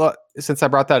still, since I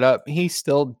brought that up, he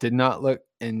still did not look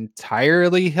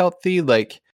entirely healthy.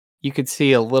 Like you could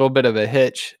see a little bit of a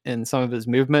hitch in some of his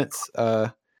movements.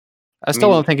 I still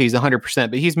mean- don't think he's 100%,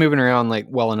 but he's moving around like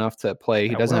well enough to play.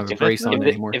 He Yeah, doesn't well, have a if brace it- on If,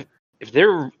 anymore. if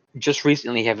they're just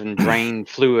recently having drained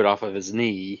fluid off of his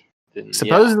knee, then yeah.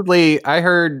 Supposedly, I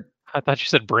heard I thought you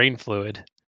said brain fluid.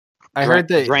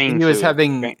 that drain he was fluid,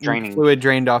 having draining. fluid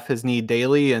drained off his knee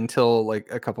daily until like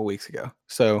a couple weeks ago.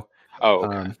 So Oh,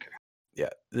 okay. um, yeah,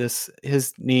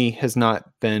 his knee has not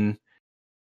been.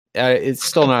 It's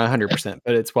still not 100%,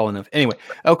 but it's well enough. Anyway,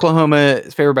 Oklahoma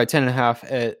is favored by 10.5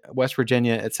 at West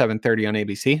Virginia at 7:30 on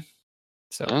ABC.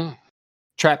 So Oh.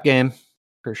 trap game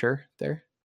for sure. There,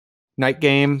 night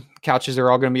game. Couches are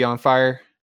all going to be on fire.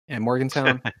 And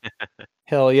Morgantown.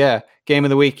 Hell yeah! Game of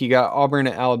the week. You got Auburn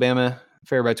at Alabama,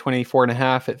 favored by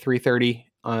 24.5 at 3:30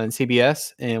 on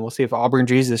CBS, and we'll see if Auburn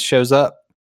Jesus shows up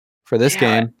for this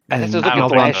Yeah, game. I have to And look at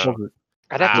Alabama the- pulls it.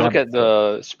 I'd have to Wow. look at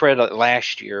the spread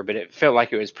last year, but it felt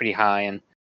like it was pretty high. And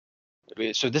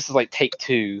so this is like take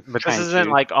two. But this trying isn't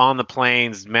to- like on the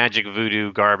plains magic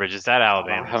voodoo garbage. It's at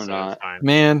Alabama. hope so not. It's fine.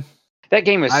 Man, that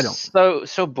game was I don't-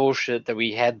 so bullshit that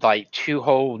we had like two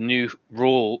whole new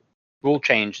rule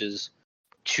changes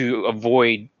to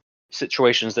avoid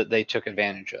situations that they took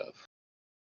advantage of.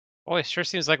 Boy, it sure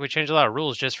seems like we change a lot of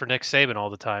rules just for Nick Saban all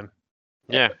the time.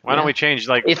 Yeah. Why don't Yeah. we change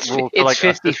like It's rules for, like,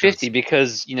 50-50 assistants?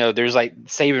 because there's like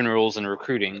saving rules in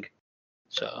recruiting.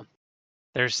 So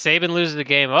There's Saban loses the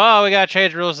game. Oh, we got to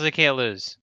change rules so they can't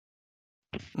lose.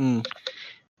 mm,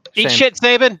 Eat shame. shit,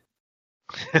 Saban.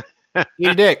 Eat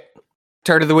a dick.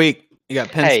 Turd of the week. You got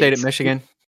Penn Hey, State at it's- Michigan.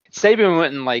 Saban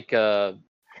wouldn't like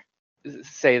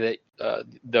say that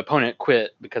the opponent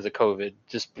quit because of COVID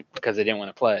just because they didn't want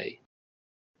to play.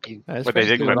 That's But they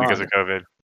did pretty quit good because on of COVID.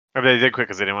 Or they did quit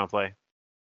because they didn't want to play. it.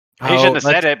 He shouldn't have let's-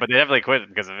 said it, but they definitely quit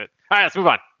because of it. All right, let's move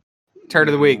on. Turd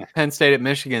of the week. Penn State at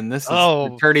Michigan. This is Oh,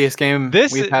 the turdiest game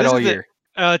this we've is- had this all is the- year.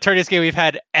 Turdiest game we've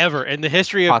had ever in the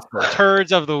history of Possible.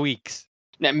 turds of the weeks.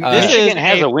 Now, This Michigan is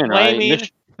has a win, right? flaming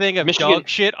thing of Michigan- dog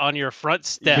shit on your front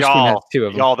step. Michigan has Y'all, two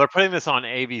of them. y'all, they're putting this on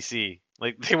ABC.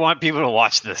 Like they want people to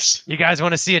watch this. You guys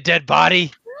want to see a dead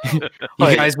body? You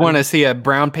Wait. guys want to see a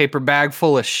brown paper bag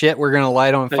full of shit we're gonna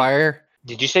light on Hey. fire?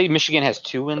 Did you say Michigan has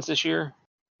 2 wins this year?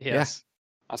 Yes.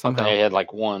 I thought Somehow. they had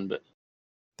like 1, but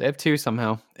They have 2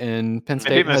 somehow, and Penn They State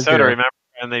beat has Minnesota, 0. remember?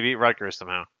 And they beat Rutgers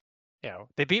somehow. Yeah.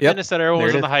 They beat Yep, Minnesota. Everyone there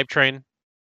was it on the is. hype train.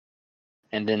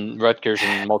 and then Rutgers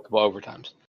in multiple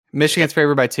overtimes. Michigan's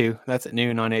favored by 2. That's at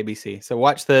noon on ABC. So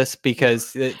watch this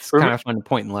because it's kind of fun to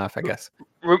point and laugh, I guess.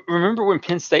 Remember when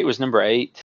Penn State was number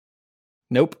 8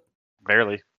 Nope.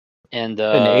 Barely. and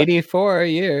Been 84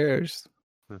 years.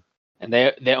 and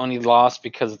they only lost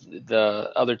because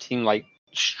the other team like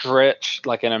stretched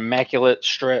like an immaculate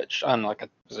stretch on like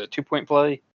was it a 2-point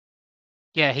play?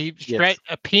 Yeah, he Yes.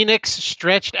 a Penix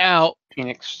stretched out.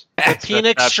 Penix The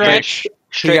Penix That's stretch,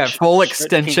 He got full stretch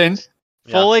extension. Penix.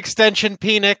 full extension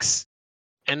Penix,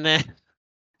 and then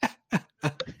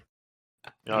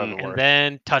Y'all are the and worst.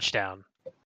 then touchdown.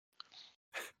 Fuck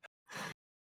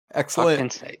Excellent. Penn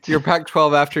State. Your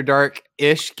Pac-12 After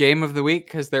Dark-ish game of the week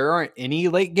because there aren't any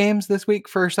late games this week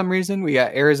for some reason. We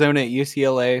got Arizona at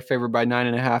UCLA favored by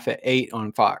 9.5 at 8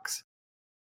 on Fox.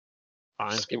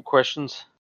 Fine. Skip questions.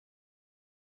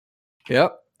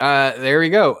 Yep. There we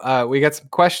go. We got some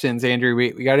questions, Andrew.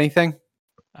 We got anything?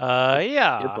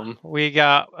 Yeah. 'em. We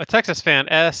got a Texas fan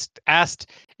asked,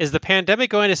 "Is the pandemic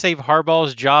going to save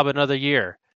Harbaugh's job another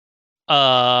year?"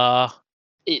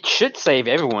 It should save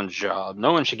everyone's job.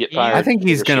 No one should get Yeah. fired. I think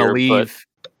he's this going to year, but leave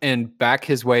and back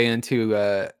his way into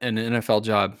an NFL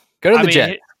job. Go to the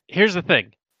Jets. Here's the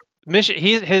thing: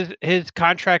 his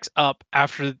contract's up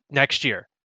after next year,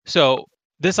 so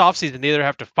this offseason they either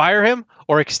have to fire him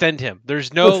or extend him.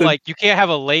 There's no Listen. you can't have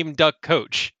a lame duck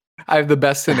coach. I have the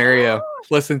best scenario.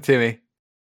 Listen to me.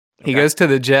 He Okay. goes to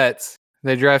the Jets.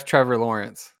 They draft Trevor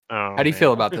Lawrence. Oh, How do you man.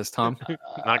 feel about this, Tom?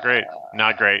 Not great.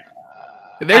 Not great.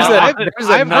 There's I've a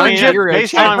heard non-zero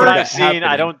based chance on what of I've that seen,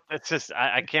 I happening. don't. It's just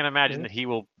I can't imagine that he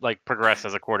will like progress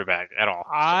as a quarterback at all.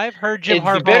 I've heard Jim It'd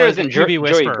Harbaugh be better is a than QB Joey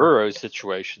whisperer. Burrow's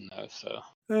situation, though. So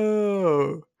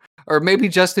Oh. Or maybe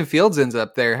Justin Fields ends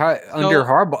up there. Under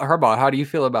Harbaugh, how do you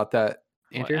feel about that,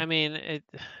 Well, Andrew? I mean,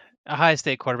 Ohio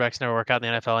State quarterbacks never work out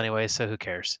in the NFL anyway, so who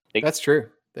cares? That's true.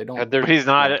 They don't. But he's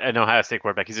not an Ohio State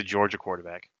quarterback. He's a Georgia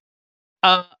quarterback.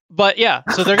 But yeah,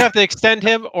 so they're gonna have to extend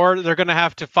him, or they're gonna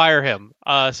have to fire him.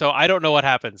 So I don't know what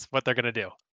happens, what they're gonna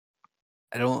do.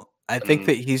 I think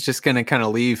that he's just going to kind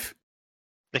of leave.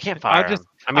 They can't fire him.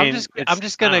 I mean, I'm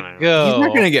just I gonna don't know. go. He's not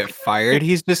going to get fired.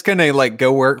 He's just going to like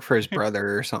go work for his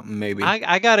brother or something. Maybe.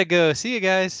 I gotta go. See you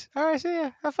guys. All right, see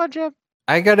ya. Have fun, Jim.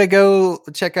 I gotta go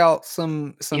check out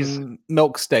some He's-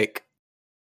 milk steak.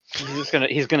 he's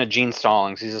gonna Gene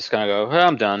Stallings. He's just gonna go.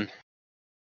 I'm done.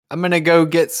 I'm gonna go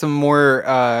get some more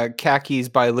khakis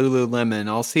by Lululemon.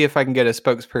 I'll see if I can get a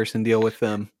spokesperson deal with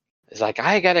them. It's like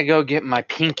I gotta go get my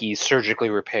pinkies surgically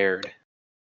repaired.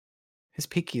 His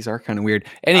pinkies are kind of weird.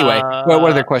 Anyway, what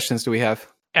other questions do we have?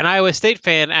 An Iowa State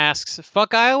fan asks,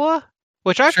 "Fuck Iowa,"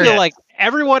 which I Sure. feel like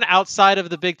everyone outside of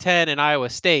the Big Ten and Iowa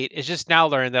State is just now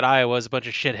learning that Iowa is a bunch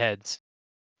of shitheads.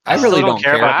 I still really don't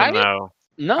care. about them though.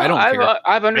 No, I don't care.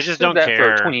 I've just understood don't that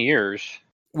care. for 20 years.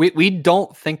 We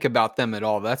don't think about them at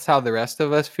all. That's how the rest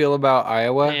of us feel about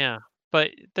Iowa. Yeah,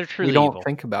 but they're truly we don't evil.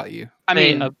 think about you. I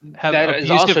They mean, have that is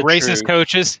abusive, also racist true.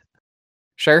 coaches.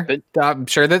 Sure, But- I'm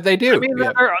sure that they do. I mean,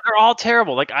 Yeah. they're all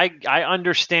terrible. Like I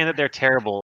understand that they're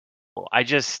terrible. I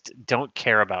just don't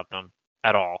care about them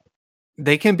at all.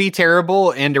 They can be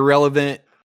terrible and irrelevant,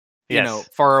 Yes.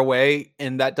 far away,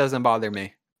 and that doesn't bother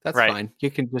me. That's Right. fine. You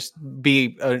can just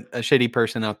be a shitty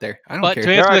person out there. I don't But care. to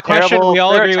There answer are the question, terrible- we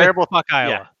all there are agree terrible- with fuck Iowa.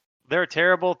 yeah. There are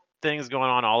terrible things going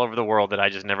on all over the world that I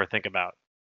just never think about.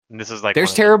 And this is like There's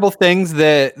one of them. terrible things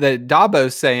that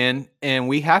Dabo's saying, and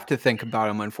we have to think about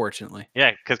them, unfortunately, Yeah,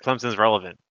 because Clemson's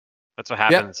relevant. That's what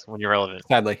happens when you're relevant.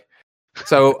 sadly.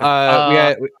 So we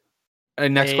got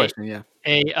next a- question. Yeah.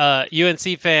 A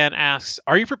UNC fan asks,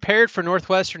 "Are you prepared for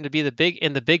Northwestern to be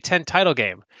in the Big Ten title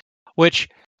game?" Which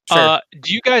Sure.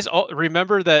 do you guys all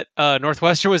remember that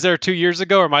Northwestern was there 2 years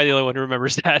ago, or am I the only one who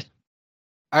remembers that?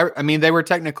 I mean, they were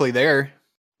technically there.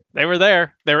 They were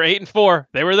there. They were 8-4.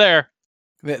 They were there.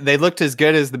 They looked as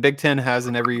good as the Big Ten has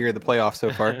in every year of the playoffs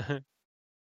so far.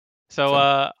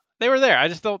 So they were there. I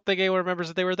just don't think anyone remembers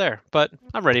that they were there. But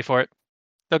I'm ready for it.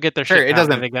 They'll get their Sure, shit it pounded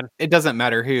doesn't- again. It doesn't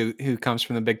matter who comes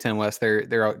from the Big Ten West. They're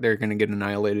going to get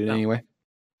annihilated No. anyway.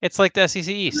 It's like the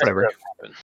SEC East. Whatever.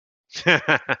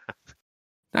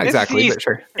 Not exactly, East- but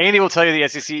sure. Andy will tell you the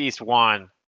SEC East won.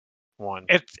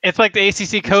 It's like the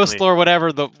ACC Coastal or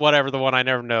whatever the one I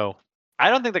never know. I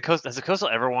don't think has the Coastal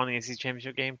ever won the ACC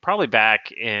championship game? Probably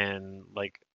back in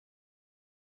like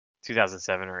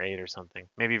 2007 or 8 or something.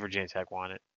 Maybe Virginia Tech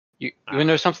won it. You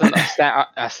know something?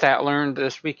 A stat learned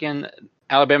this weekend.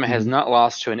 Alabama has Mhm. not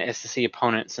lost to an SEC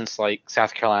opponent since like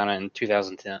South Carolina in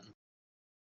 2010.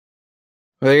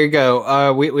 Well, there you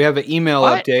go. We have an email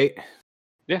What? update.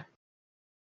 Yeah.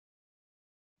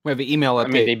 We have an email I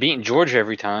mean, update. they beat Georgia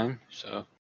every time, so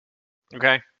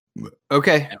Okay.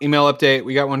 Okay, email update.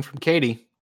 We got one from Katie.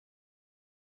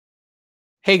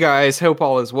 Hey guys, hope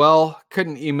all is well.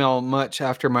 Couldn't email much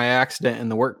after my accident in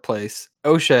the workplace.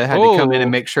 OSHA had to come in and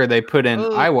Oh. make sure they put in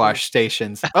Oh. eye wash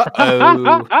stations.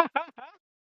 Uh-oh.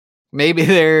 Maybe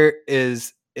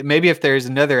if there's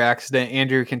another accident,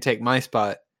 Andrew can take my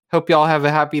spot. Hope y'all have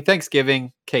a happy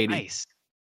Thanksgiving, Katie. Nice.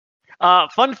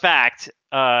 Fun fact: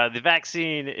 the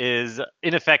vaccine is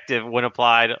ineffective when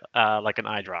applied like an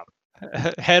eye drop.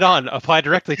 Head on, apply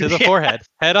directly to the Yeah. forehead.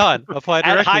 Head on, apply At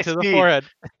directly high to the speed. forehead.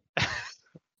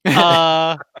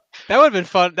 That would have been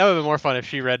fun. That would have been more fun if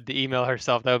she read the email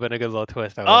herself. That would have been a good little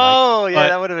twist. I would've liked. Oh yeah, But-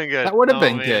 that would have been good. That would have Oh,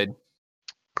 been man. good.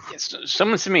 yes,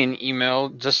 someone sent me an email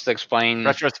just to explain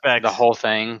Retrospect. the whole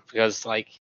thing because like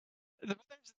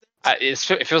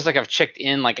it feels like I've checked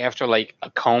in like after like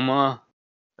a coma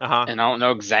Uh-huh. and I don't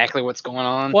know exactly what's going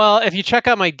on. Well, if you check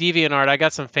out my DeviantArt, I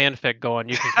got some fanfic going.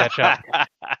 You can catch up.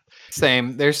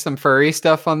 Same. There's some furry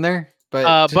stuff on there, but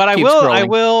just But I keep will.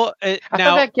 scrolling. I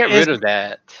Now, thought I'd get rid of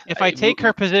that. if I take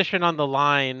her position on the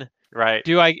line, Right.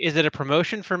 is it a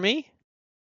promotion for me?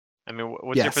 I mean,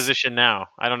 what's your Yes. position now?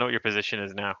 I don't know what your position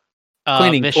is now.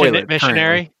 Cleaning toilet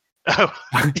missionary. Oh,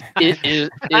 It is.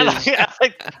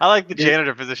 I like the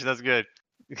janitor position. That's good.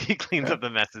 He cleans up the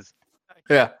messes.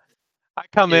 Yeah. I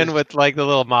come in Is- with like the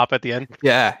little mop at the end.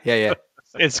 Yeah.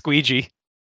 It's squeegee.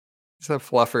 It's a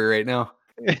fluffer right now.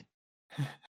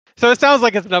 So it sounds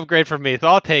like it's an upgrade for me. So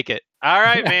I'll take it. All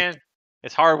right, man.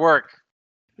 It's hard work.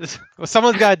 Well,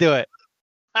 someone's got to do it.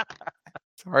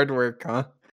 It's hard work, huh?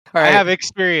 All I right. have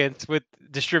experience with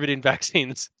distributing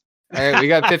vaccines. All right. We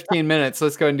got 15 minutes.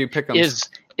 Let's go and do pick'ems.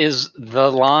 Is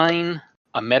the line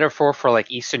a metaphor for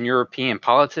like Eastern European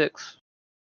politics?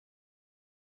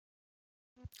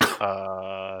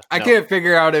 I No. can't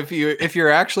figure out if you're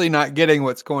actually not getting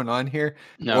what's going on here.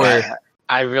 No, Or-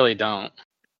 I really don't.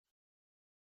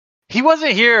 He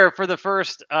wasn't here for the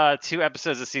first 2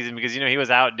 episodes of the season because he was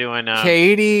out doing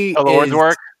Katie the Lord's is-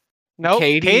 work. No,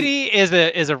 Katie- Katie is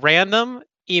a random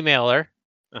emailer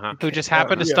Uh-huh. who just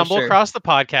happened to Yeah, stumble sure. across the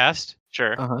podcast.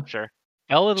 Sure. Uh-huh. Sure.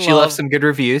 Fell in She love. left some good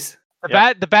reviews.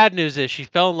 The bad news is she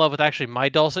fell in love with actually my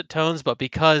dulcet tones, but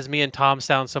because me and Tom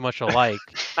sound so much alike,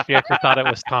 she actually thought it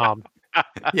was Tom,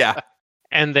 Yeah.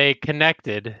 and they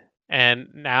connected. And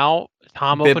now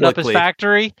Tom opened up his Biblically.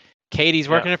 factory. Katie's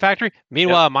Yep. working in a factory.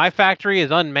 Meanwhile, my factory is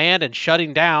unmanned and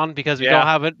shutting down because we Yeah. don't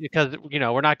have it because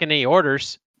we're not getting any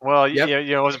orders. Well, Yep.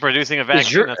 I wasn't producing a Is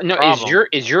vaccine. your That's the problem.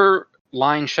 is your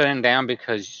line shutting down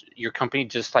because your company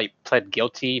just like pled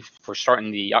guilty for starting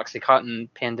the OxyContin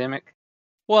pandemic?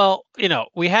 Well,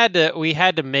 we had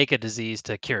to make a disease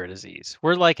to cure a disease.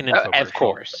 We're like an infomercial. Of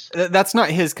course. That's not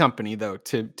his company though,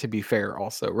 to be fair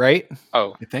also, right?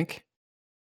 Oh, I think.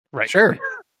 Right. Sure.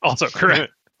 Also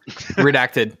correct.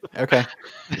 Redacted. Okay.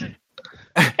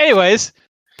 Anyways,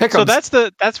 Pick'ems. so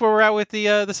that's where we're at with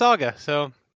the saga.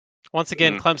 So once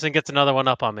again, Clemson gets another one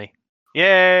up on me.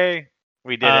 Yay!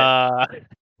 We did it.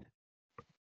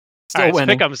 Still All right,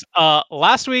 winning. Pick'ems.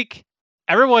 Last week,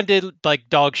 everyone did like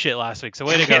dog shit last week. So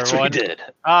way to go, yes, we everyone. did.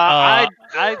 I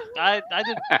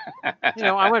did.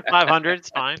 I went 500. It's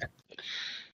fine.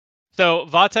 So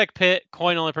Vatek Pitt,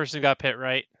 Coin only person who got Pitt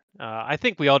right. I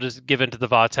think we all just give into the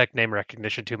Vatek name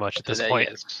recognition too much at this point.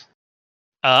 Yes.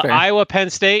 Fair. Iowa, Penn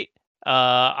State.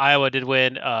 Iowa did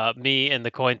win. Me and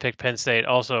the Coin picked Penn State.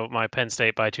 Also, my Penn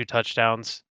State by 2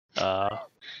 touchdowns.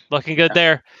 Looking good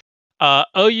there.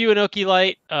 OU and Okie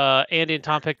Light. Andy and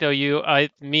Tom picked OU.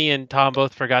 Me and Tom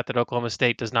both forgot that Oklahoma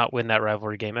State does not win that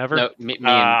rivalry game ever. No, me and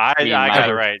I me and got Mike.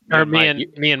 it right. Or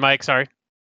Mike, me and Mike. Sorry.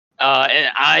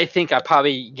 And I think I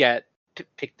probably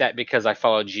picked that because I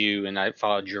followed you and I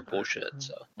followed your bullshit.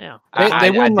 So Yeah. They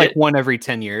win like did- one every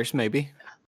 10 years, maybe.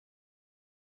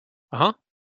 Uh-huh.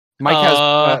 Mike has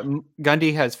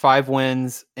Gundy has 5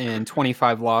 wins and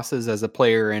 25 losses as a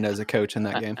player and as a coach in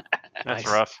that game. That's Nice.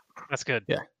 rough. That's good.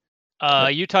 Yeah.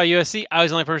 Utah, USC. I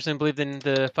was the only person who believed in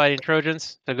the Fighting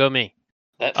Trojans, so go me.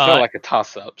 that felt like a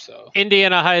toss up. So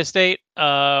Indiana, Ohio State.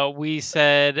 We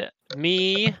said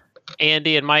me,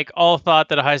 Andy, and Mike all thought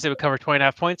that Ohio State would cover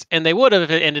 20.5 points, and they would have if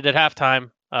it ended at halftime.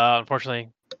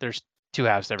 Unfortunately, there's 2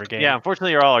 halves to every game. Yeah,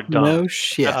 unfortunately, you're all are dumb. No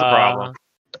shit. That's the problem.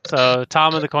 So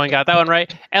Tom and the Coin got that one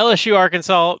right. LSU,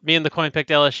 Arkansas. Me and the Coin picked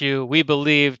LSU. We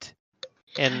believed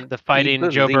in the Fighting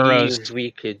Joe Burrows.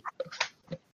 We could.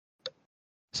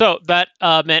 So that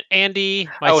meant Andy,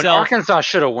 Oh, and myself, Arkansas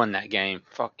should have won that game.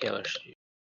 Fuck LSU.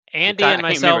 Andy I and can't remember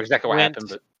myself exactly what went happened,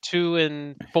 but 2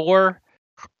 and 4.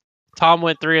 Tom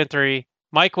went 3 and 3.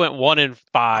 Mike went 1 and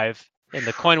 5, and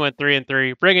the coin went 3 and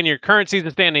 3, bringing your current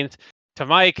season standings to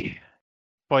Mike.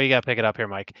 Boy, you gotta pick it up here,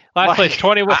 Mike. Last place,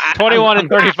 21 and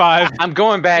 35. I'm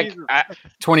going back. Jesus.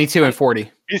 22 and 40.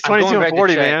 He's I'm going 22 back and to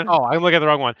 40, check. man. Oh, I'm looking at the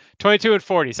wrong one. 22 and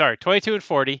 40. Sorry, 22 and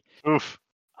 40. Oof.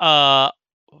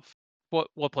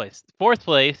 What place? Fourth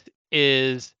place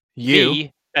is You.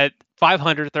 me at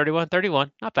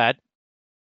 531.31. Not bad.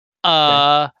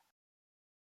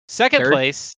 Second Third?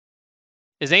 place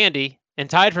is Andy, and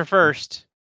tied for first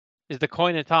is the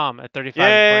coin and Tom at 35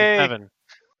 and 27.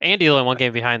 Andy only one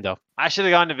game behind though. I should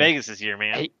have gone to Vegas this year,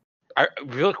 man. Hey,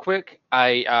 real quick,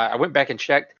 I went back and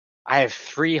checked. I have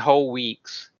 3 whole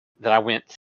weeks that I went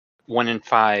 1 and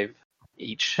 5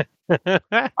 each.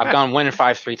 I've gone 1 and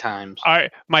 5 3 times. All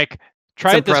right, Mike,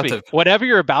 try It's it this week. impressive. Whatever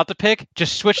you're about to pick,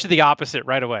 just switch to the opposite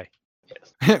right away.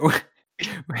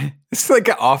 It's like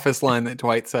an office line that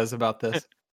Dwight says about this.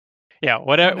 Yeah,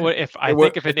 whatever. If I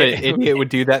What- think if if an an idiot would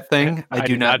do that thing, I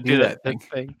do not do that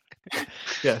thing.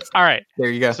 Yes. All right. There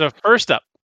you go. So first up,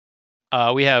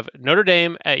 we have Notre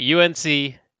Dame at UNC.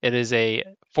 It is a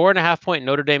 4.5-point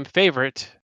Notre Dame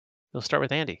favorite. We'll start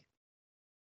with Andy.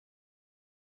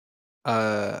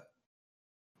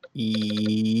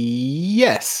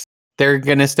 Yes. They're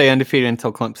gonna stay undefeated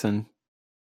until Clemson.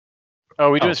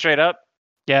 Oh, we doing Oh. straight up?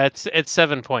 Yeah, it's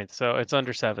 7 points, so it's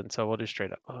under 7. So we'll do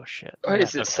straight up. Oh shit.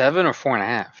 Is it 7 or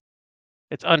 4.5?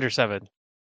 It's under 7.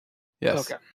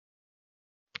 Yes. Okay.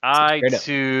 I straight up.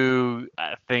 too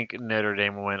think Notre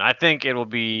Dame will win. I think it'll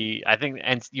be. I think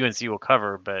UNC will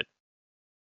cover, but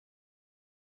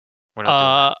we're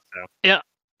not doing that, so.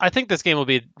 I think this game will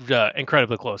be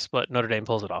incredibly close, but Notre Dame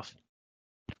pulls it off.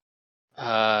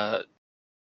 I'm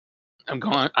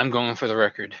going for the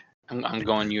record. I'm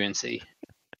going UNC.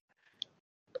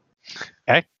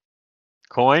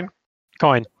 Coin.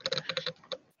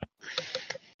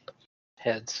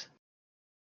 Heads.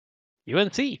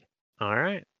 UNC. All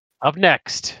right. Up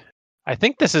next, I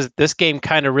think this game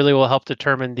kind of really will help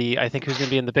determine who's going to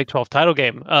be in the Big 12 title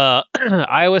game.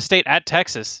 Iowa State at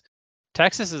Texas.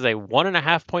 Texas is a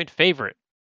 1.5-point favorite.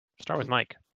 Start with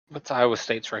Mike. What's Iowa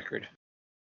State's record?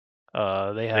 They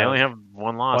They only have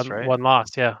one loss, right? One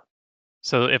loss, yeah.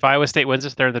 So if Iowa State wins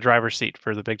this, they're in the driver's seat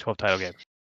for the Big 12 title game.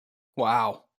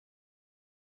 Wow.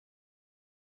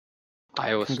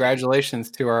 Iowa State.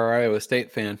 Congratulations to our Iowa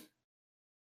State fan.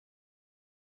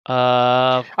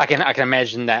 Uh, I can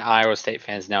imagine that Iowa State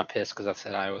fans now pissed because I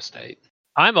said Iowa State.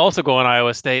 I'm also going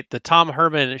Iowa State. The Tom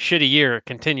Herman shitty year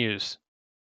continues.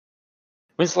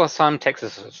 When's the last time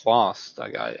Texas has lost?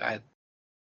 I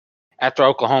after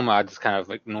Oklahoma, I just kind of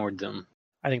ignored them.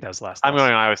 I think that was last. I'm loss.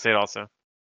 going Iowa State also.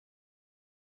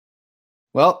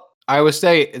 Well, Iowa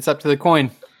State, it's up to the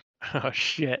coin. Oh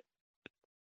shit.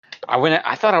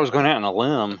 I thought I was going out on a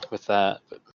limb with that,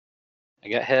 but I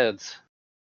got heads.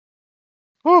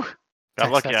 Whew. Got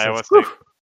Texas lucky, is- Iowa State.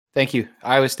 Thank you.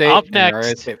 Iowa State Up and our next.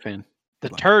 Iowa State fan. The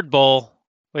Turd Bowl.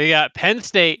 We got Penn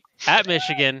State at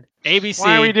Michigan. ABC.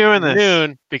 Why are we doing this?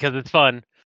 Noon because it's fun.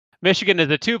 Michigan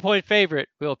is a 2-point favorite.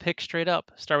 We'll pick straight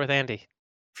up. Start with Andy.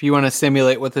 If you want to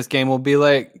simulate what this game will be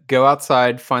like, go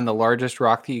outside, find the largest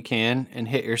rock that you can, and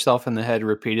hit yourself in the head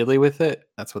repeatedly with it.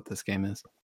 That's what this game is.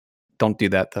 Don't do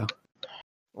that, though.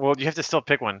 Well, you have to still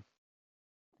pick one.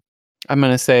 I'm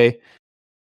going to say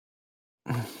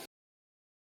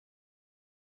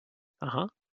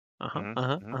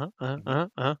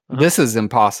this is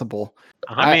impossible.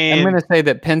 I mean, I'm going to say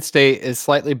that Penn State is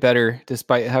slightly better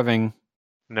despite having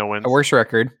no wins. a worse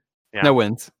record. Yeah. No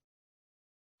wins.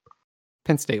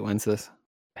 Penn State wins this.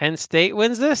 Penn State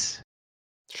wins this?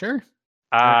 Sure.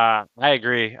 I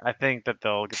agree. I think that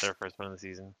they'll get their first win of the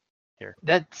season.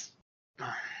 That's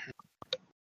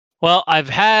Well, I've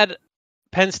had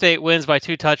Penn State wins by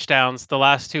 2 touchdowns the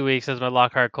last 2 weeks as my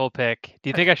Lockhart Cole pick. Do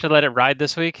you think I should let it ride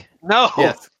this week? No.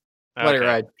 Yes. Let it Okay.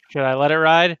 ride. Should I let it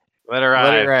ride? Let it ride.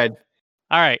 Let it ride.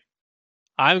 All right.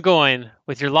 I'm going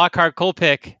with your Lockhart Cole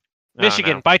pick. Oh,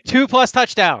 Michigan no. by 2+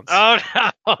 touchdowns. Oh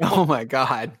no. Oh, my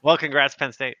God. Well, congrats,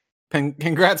 Penn State.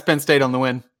 Congrats, Penn State, on the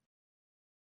win.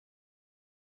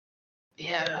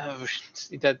 yeah.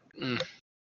 That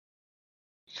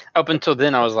up until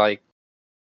then, I was like,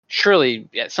 surely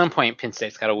at some point Penn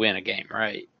State's got to win a game,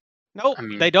 right? Nope, I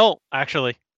mean- they don't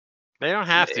actually. They don't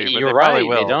have to, but You're they probably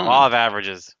right, they will. don't. Law of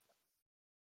averages.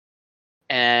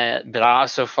 But I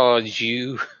also followed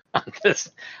you on this.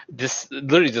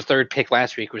 Literally the third pick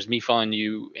last week was me following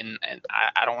you, and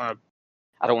I don't want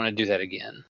to do that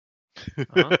again.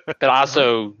 Uh-huh. But I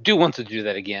also do want to do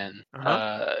that again.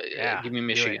 Uh-huh. Yeah, Give me do it.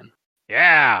 Michigan.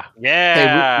 Yeah.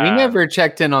 Yeah. Hey, we never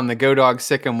checked in on the Go Dog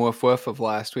Sick 'em Woof Woof of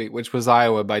last week, which was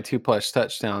Iowa by 2+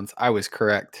 touchdowns. I was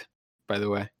correct, by the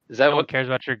way. Is that No one what? cares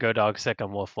about your go dog sick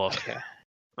 'em woof woof. Okay.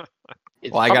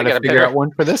 It's Well, I probably got to a figure better. out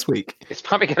one for this week. It's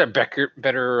probably got a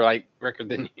better like record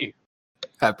than you.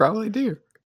 I probably do.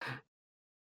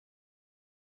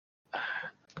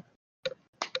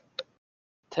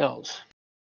 Tells.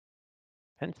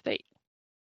 Penn State.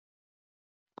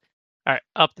 All right.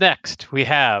 Up next, we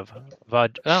have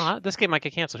this game might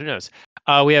get canceled. Who knows?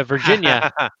 We have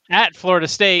Virginia at Florida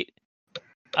State.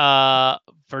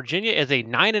 Virginia is a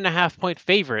 9.5-point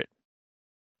favorite.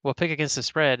 We'll pick against the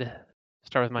spread.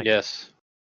 Start with Mike. Yes.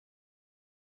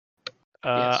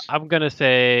 Yes. I'm gonna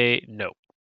say no.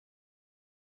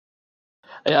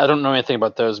 I don't know anything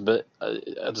about those, but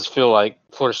I just feel like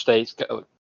Florida State's got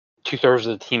 2/3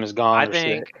 of the team is gone.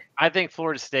 I think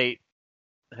Florida State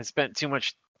has spent too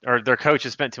much, or their coach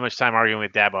has spent too much time arguing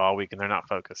with Dabo all week, and they're not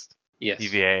focused. Yes.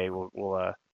 UVA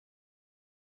will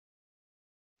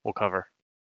cover.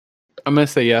 I'm going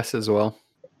to say yes as well.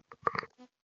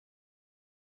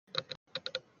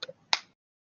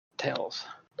 Tails.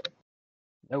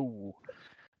 No. All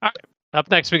right. Up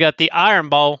next, we got the Iron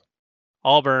Bowl.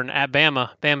 Auburn at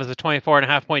Bama. Bama's a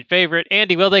 24.5-point favorite.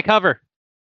 Andy, will they cover?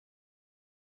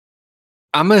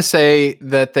 I'm going to say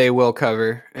that they will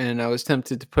cover, and I was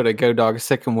tempted to put a Go Dog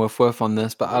Sick 'em Woof Woof on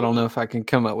this, but I don't know if I can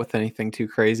come up with anything too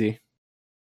crazy.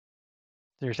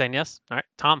 So you're saying yes? All right.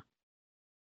 Tom?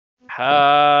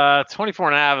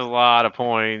 24.5 is a lot of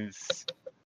points,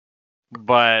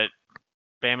 but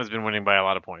Bama's been winning by a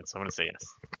lot of points, so I'm going to say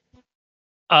yes.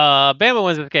 Bama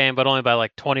wins this game, but only by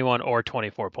like 21 or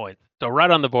 24 points. So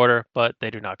right on the border, but they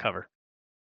do not cover.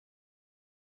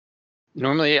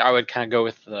 Normally, I would kind of go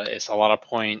with it's a lot of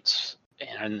points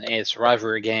and it's a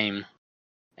rivalry game,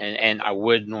 and I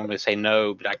would normally say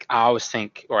no, but I always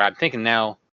think, or I'm thinking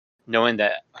now, knowing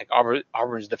that like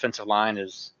Auburn's defensive line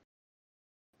is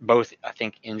both, I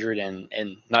think, injured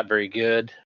and not very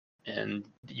good, and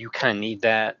you kind of need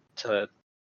that to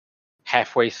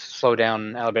halfway slow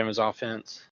down Alabama's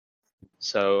offense.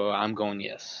 So I'm going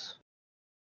yes.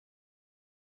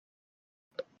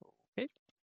 Okay.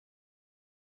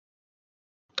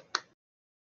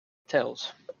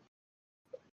 Tails.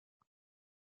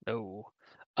 No.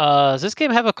 Does this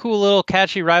game have a cool little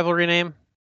catchy rivalry name?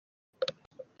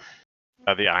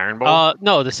 The Iron Bowl?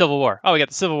 No, the Civil War. Oh, we got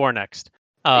the Civil War next.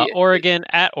 Oregon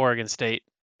at Oregon State.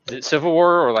 Is it Civil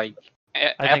War or like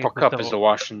think Apple it's the Cup Civil- is the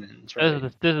Washington's? Right?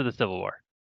 This is the Civil War.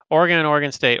 Oregon and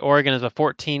Oregon State. Oregon is a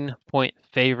 14-point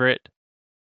favorite.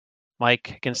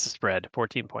 Mike against the spread.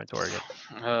 14 points, Oregon.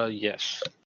 Yes.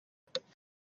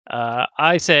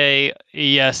 I say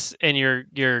yes, and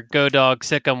your Go Dog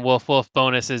Sick 'em Woof Woof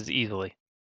bonus is easily.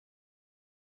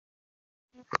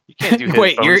 You can't do his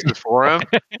Wait, bonuses for him.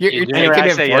 You're Anyway, taking I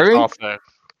it say for yes me? also.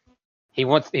 He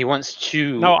wants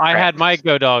to. No, I had my practice.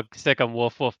 Go Dog Sick 'em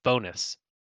Woof Woof bonus.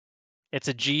 It's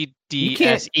a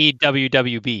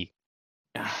GDSEWWB.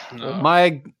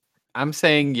 No. I'm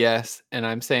saying yes, and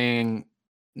I'm saying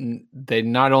they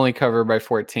not only cover by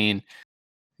 14,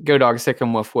 Go Dog Sick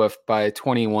 'em Woof Woof by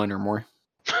 21 or more.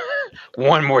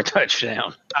 One more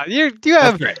touchdown. You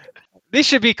have these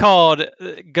should be called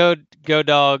Go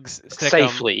Dogs Sick 'em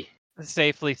Safely.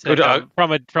 sick Dog.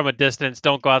 'em from a distance.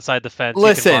 Don't go outside the fence. You can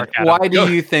Listen, bark at 'em. why Go-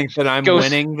 do you think that I'm go-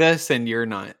 winning this and you're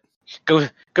not? Go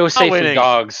safely, winning.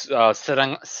 dogs. Sit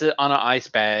on an ice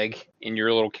bag in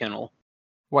your little kennel.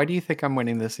 Why do you think I'm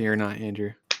winning this and you're not,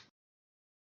 Andrew?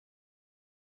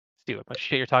 See what much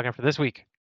shit you're talking for this week.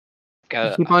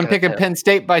 You keep on picking Penn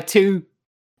State by 2,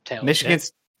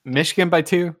 Michigan by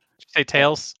 2. Did you say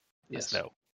tails? Yes.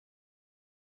 No.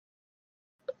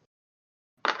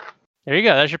 There you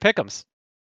go. That's your pick'ems.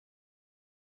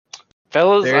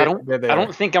 Fellas, There- I don't there they I are.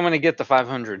 don't think I'm gonna get the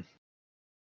 500.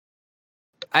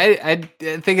 I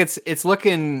think it's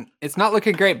not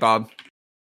looking great, Bob.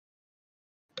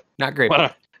 Not great. Bob.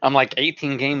 But I'm like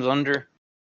 18 games under.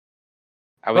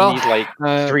 I would Well, need like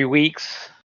 3 weeks.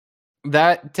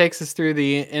 That takes us through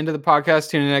the end of the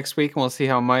podcast. Tune in next week, and we'll see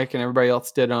how Mike and everybody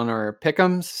else did on our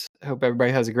pick'ems. Hope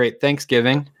everybody has a great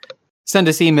Thanksgiving. Send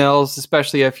us emails,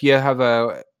 especially if you have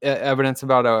evidence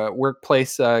about a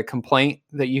workplace complaint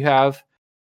that you have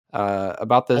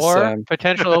about this. Or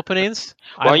potential openings.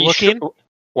 Why I'm looking.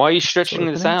 are you stretching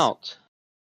this openings? out?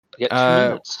 You got 2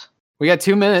 minutes. We got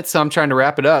 2 minutes, so I'm trying to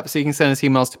wrap it up. So you can send us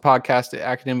emails to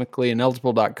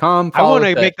podcast@academicallyineligible.com. I want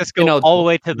to make this go all the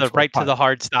way to the Ineligible to the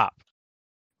hard stop.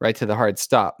 Right to the hard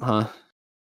stop, huh?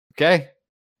 Okay.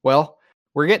 Well,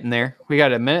 we're getting there. We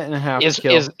got a minute and a half to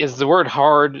kill. Is the word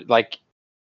hard like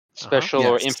special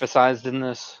or Yes. emphasized in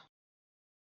this?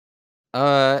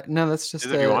 No, that's just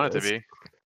Just if you want it to be.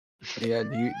 Yeah,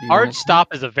 do you Hard want it to be?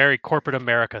 stop is a very corporate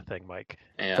America thing, Mike.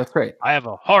 Yeah. That's right. I have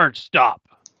a hard stop.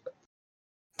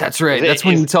 That's right. Is it- That's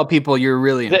when is- you tell people you're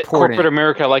really Is that important. corporate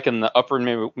America like in the upper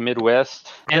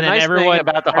Midwest? And the then nice everyone thing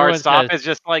about the hard everyone stop says, is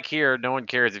just like here, no one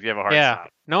cares if you have a hard yeah, stop.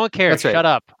 no one cares. That's right. Shut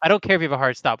up. I don't care if you have a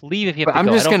hard stop. Leave if you have But to I'm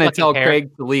go. just I don't gonna fucking tell care.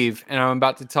 Craig to leave, and I'm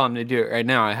about to tell him to do it right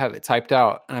now. I have it typed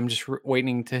out, and I'm just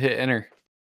waiting to hit enter.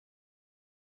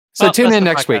 So Well, tune that's in the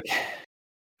next podcast. week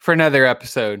for another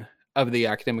episode of the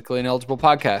Academically Ineligible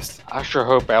Podcast. I sure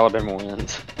hope Alabama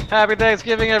wins. Happy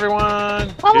Thanksgiving, everyone.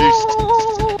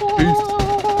 Peace.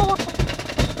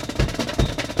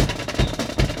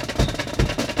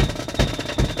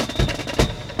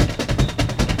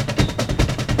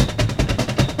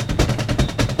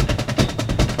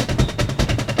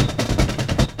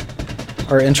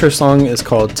 Our intro song is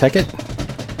called Tech It.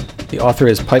 The author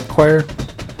is Pipe Choir.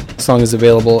 The song is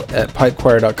available at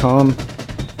pipechoir.com,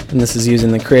 and this is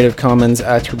using the Creative Commons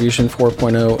Attribution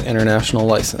 4.0 International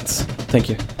License. Thank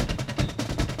you.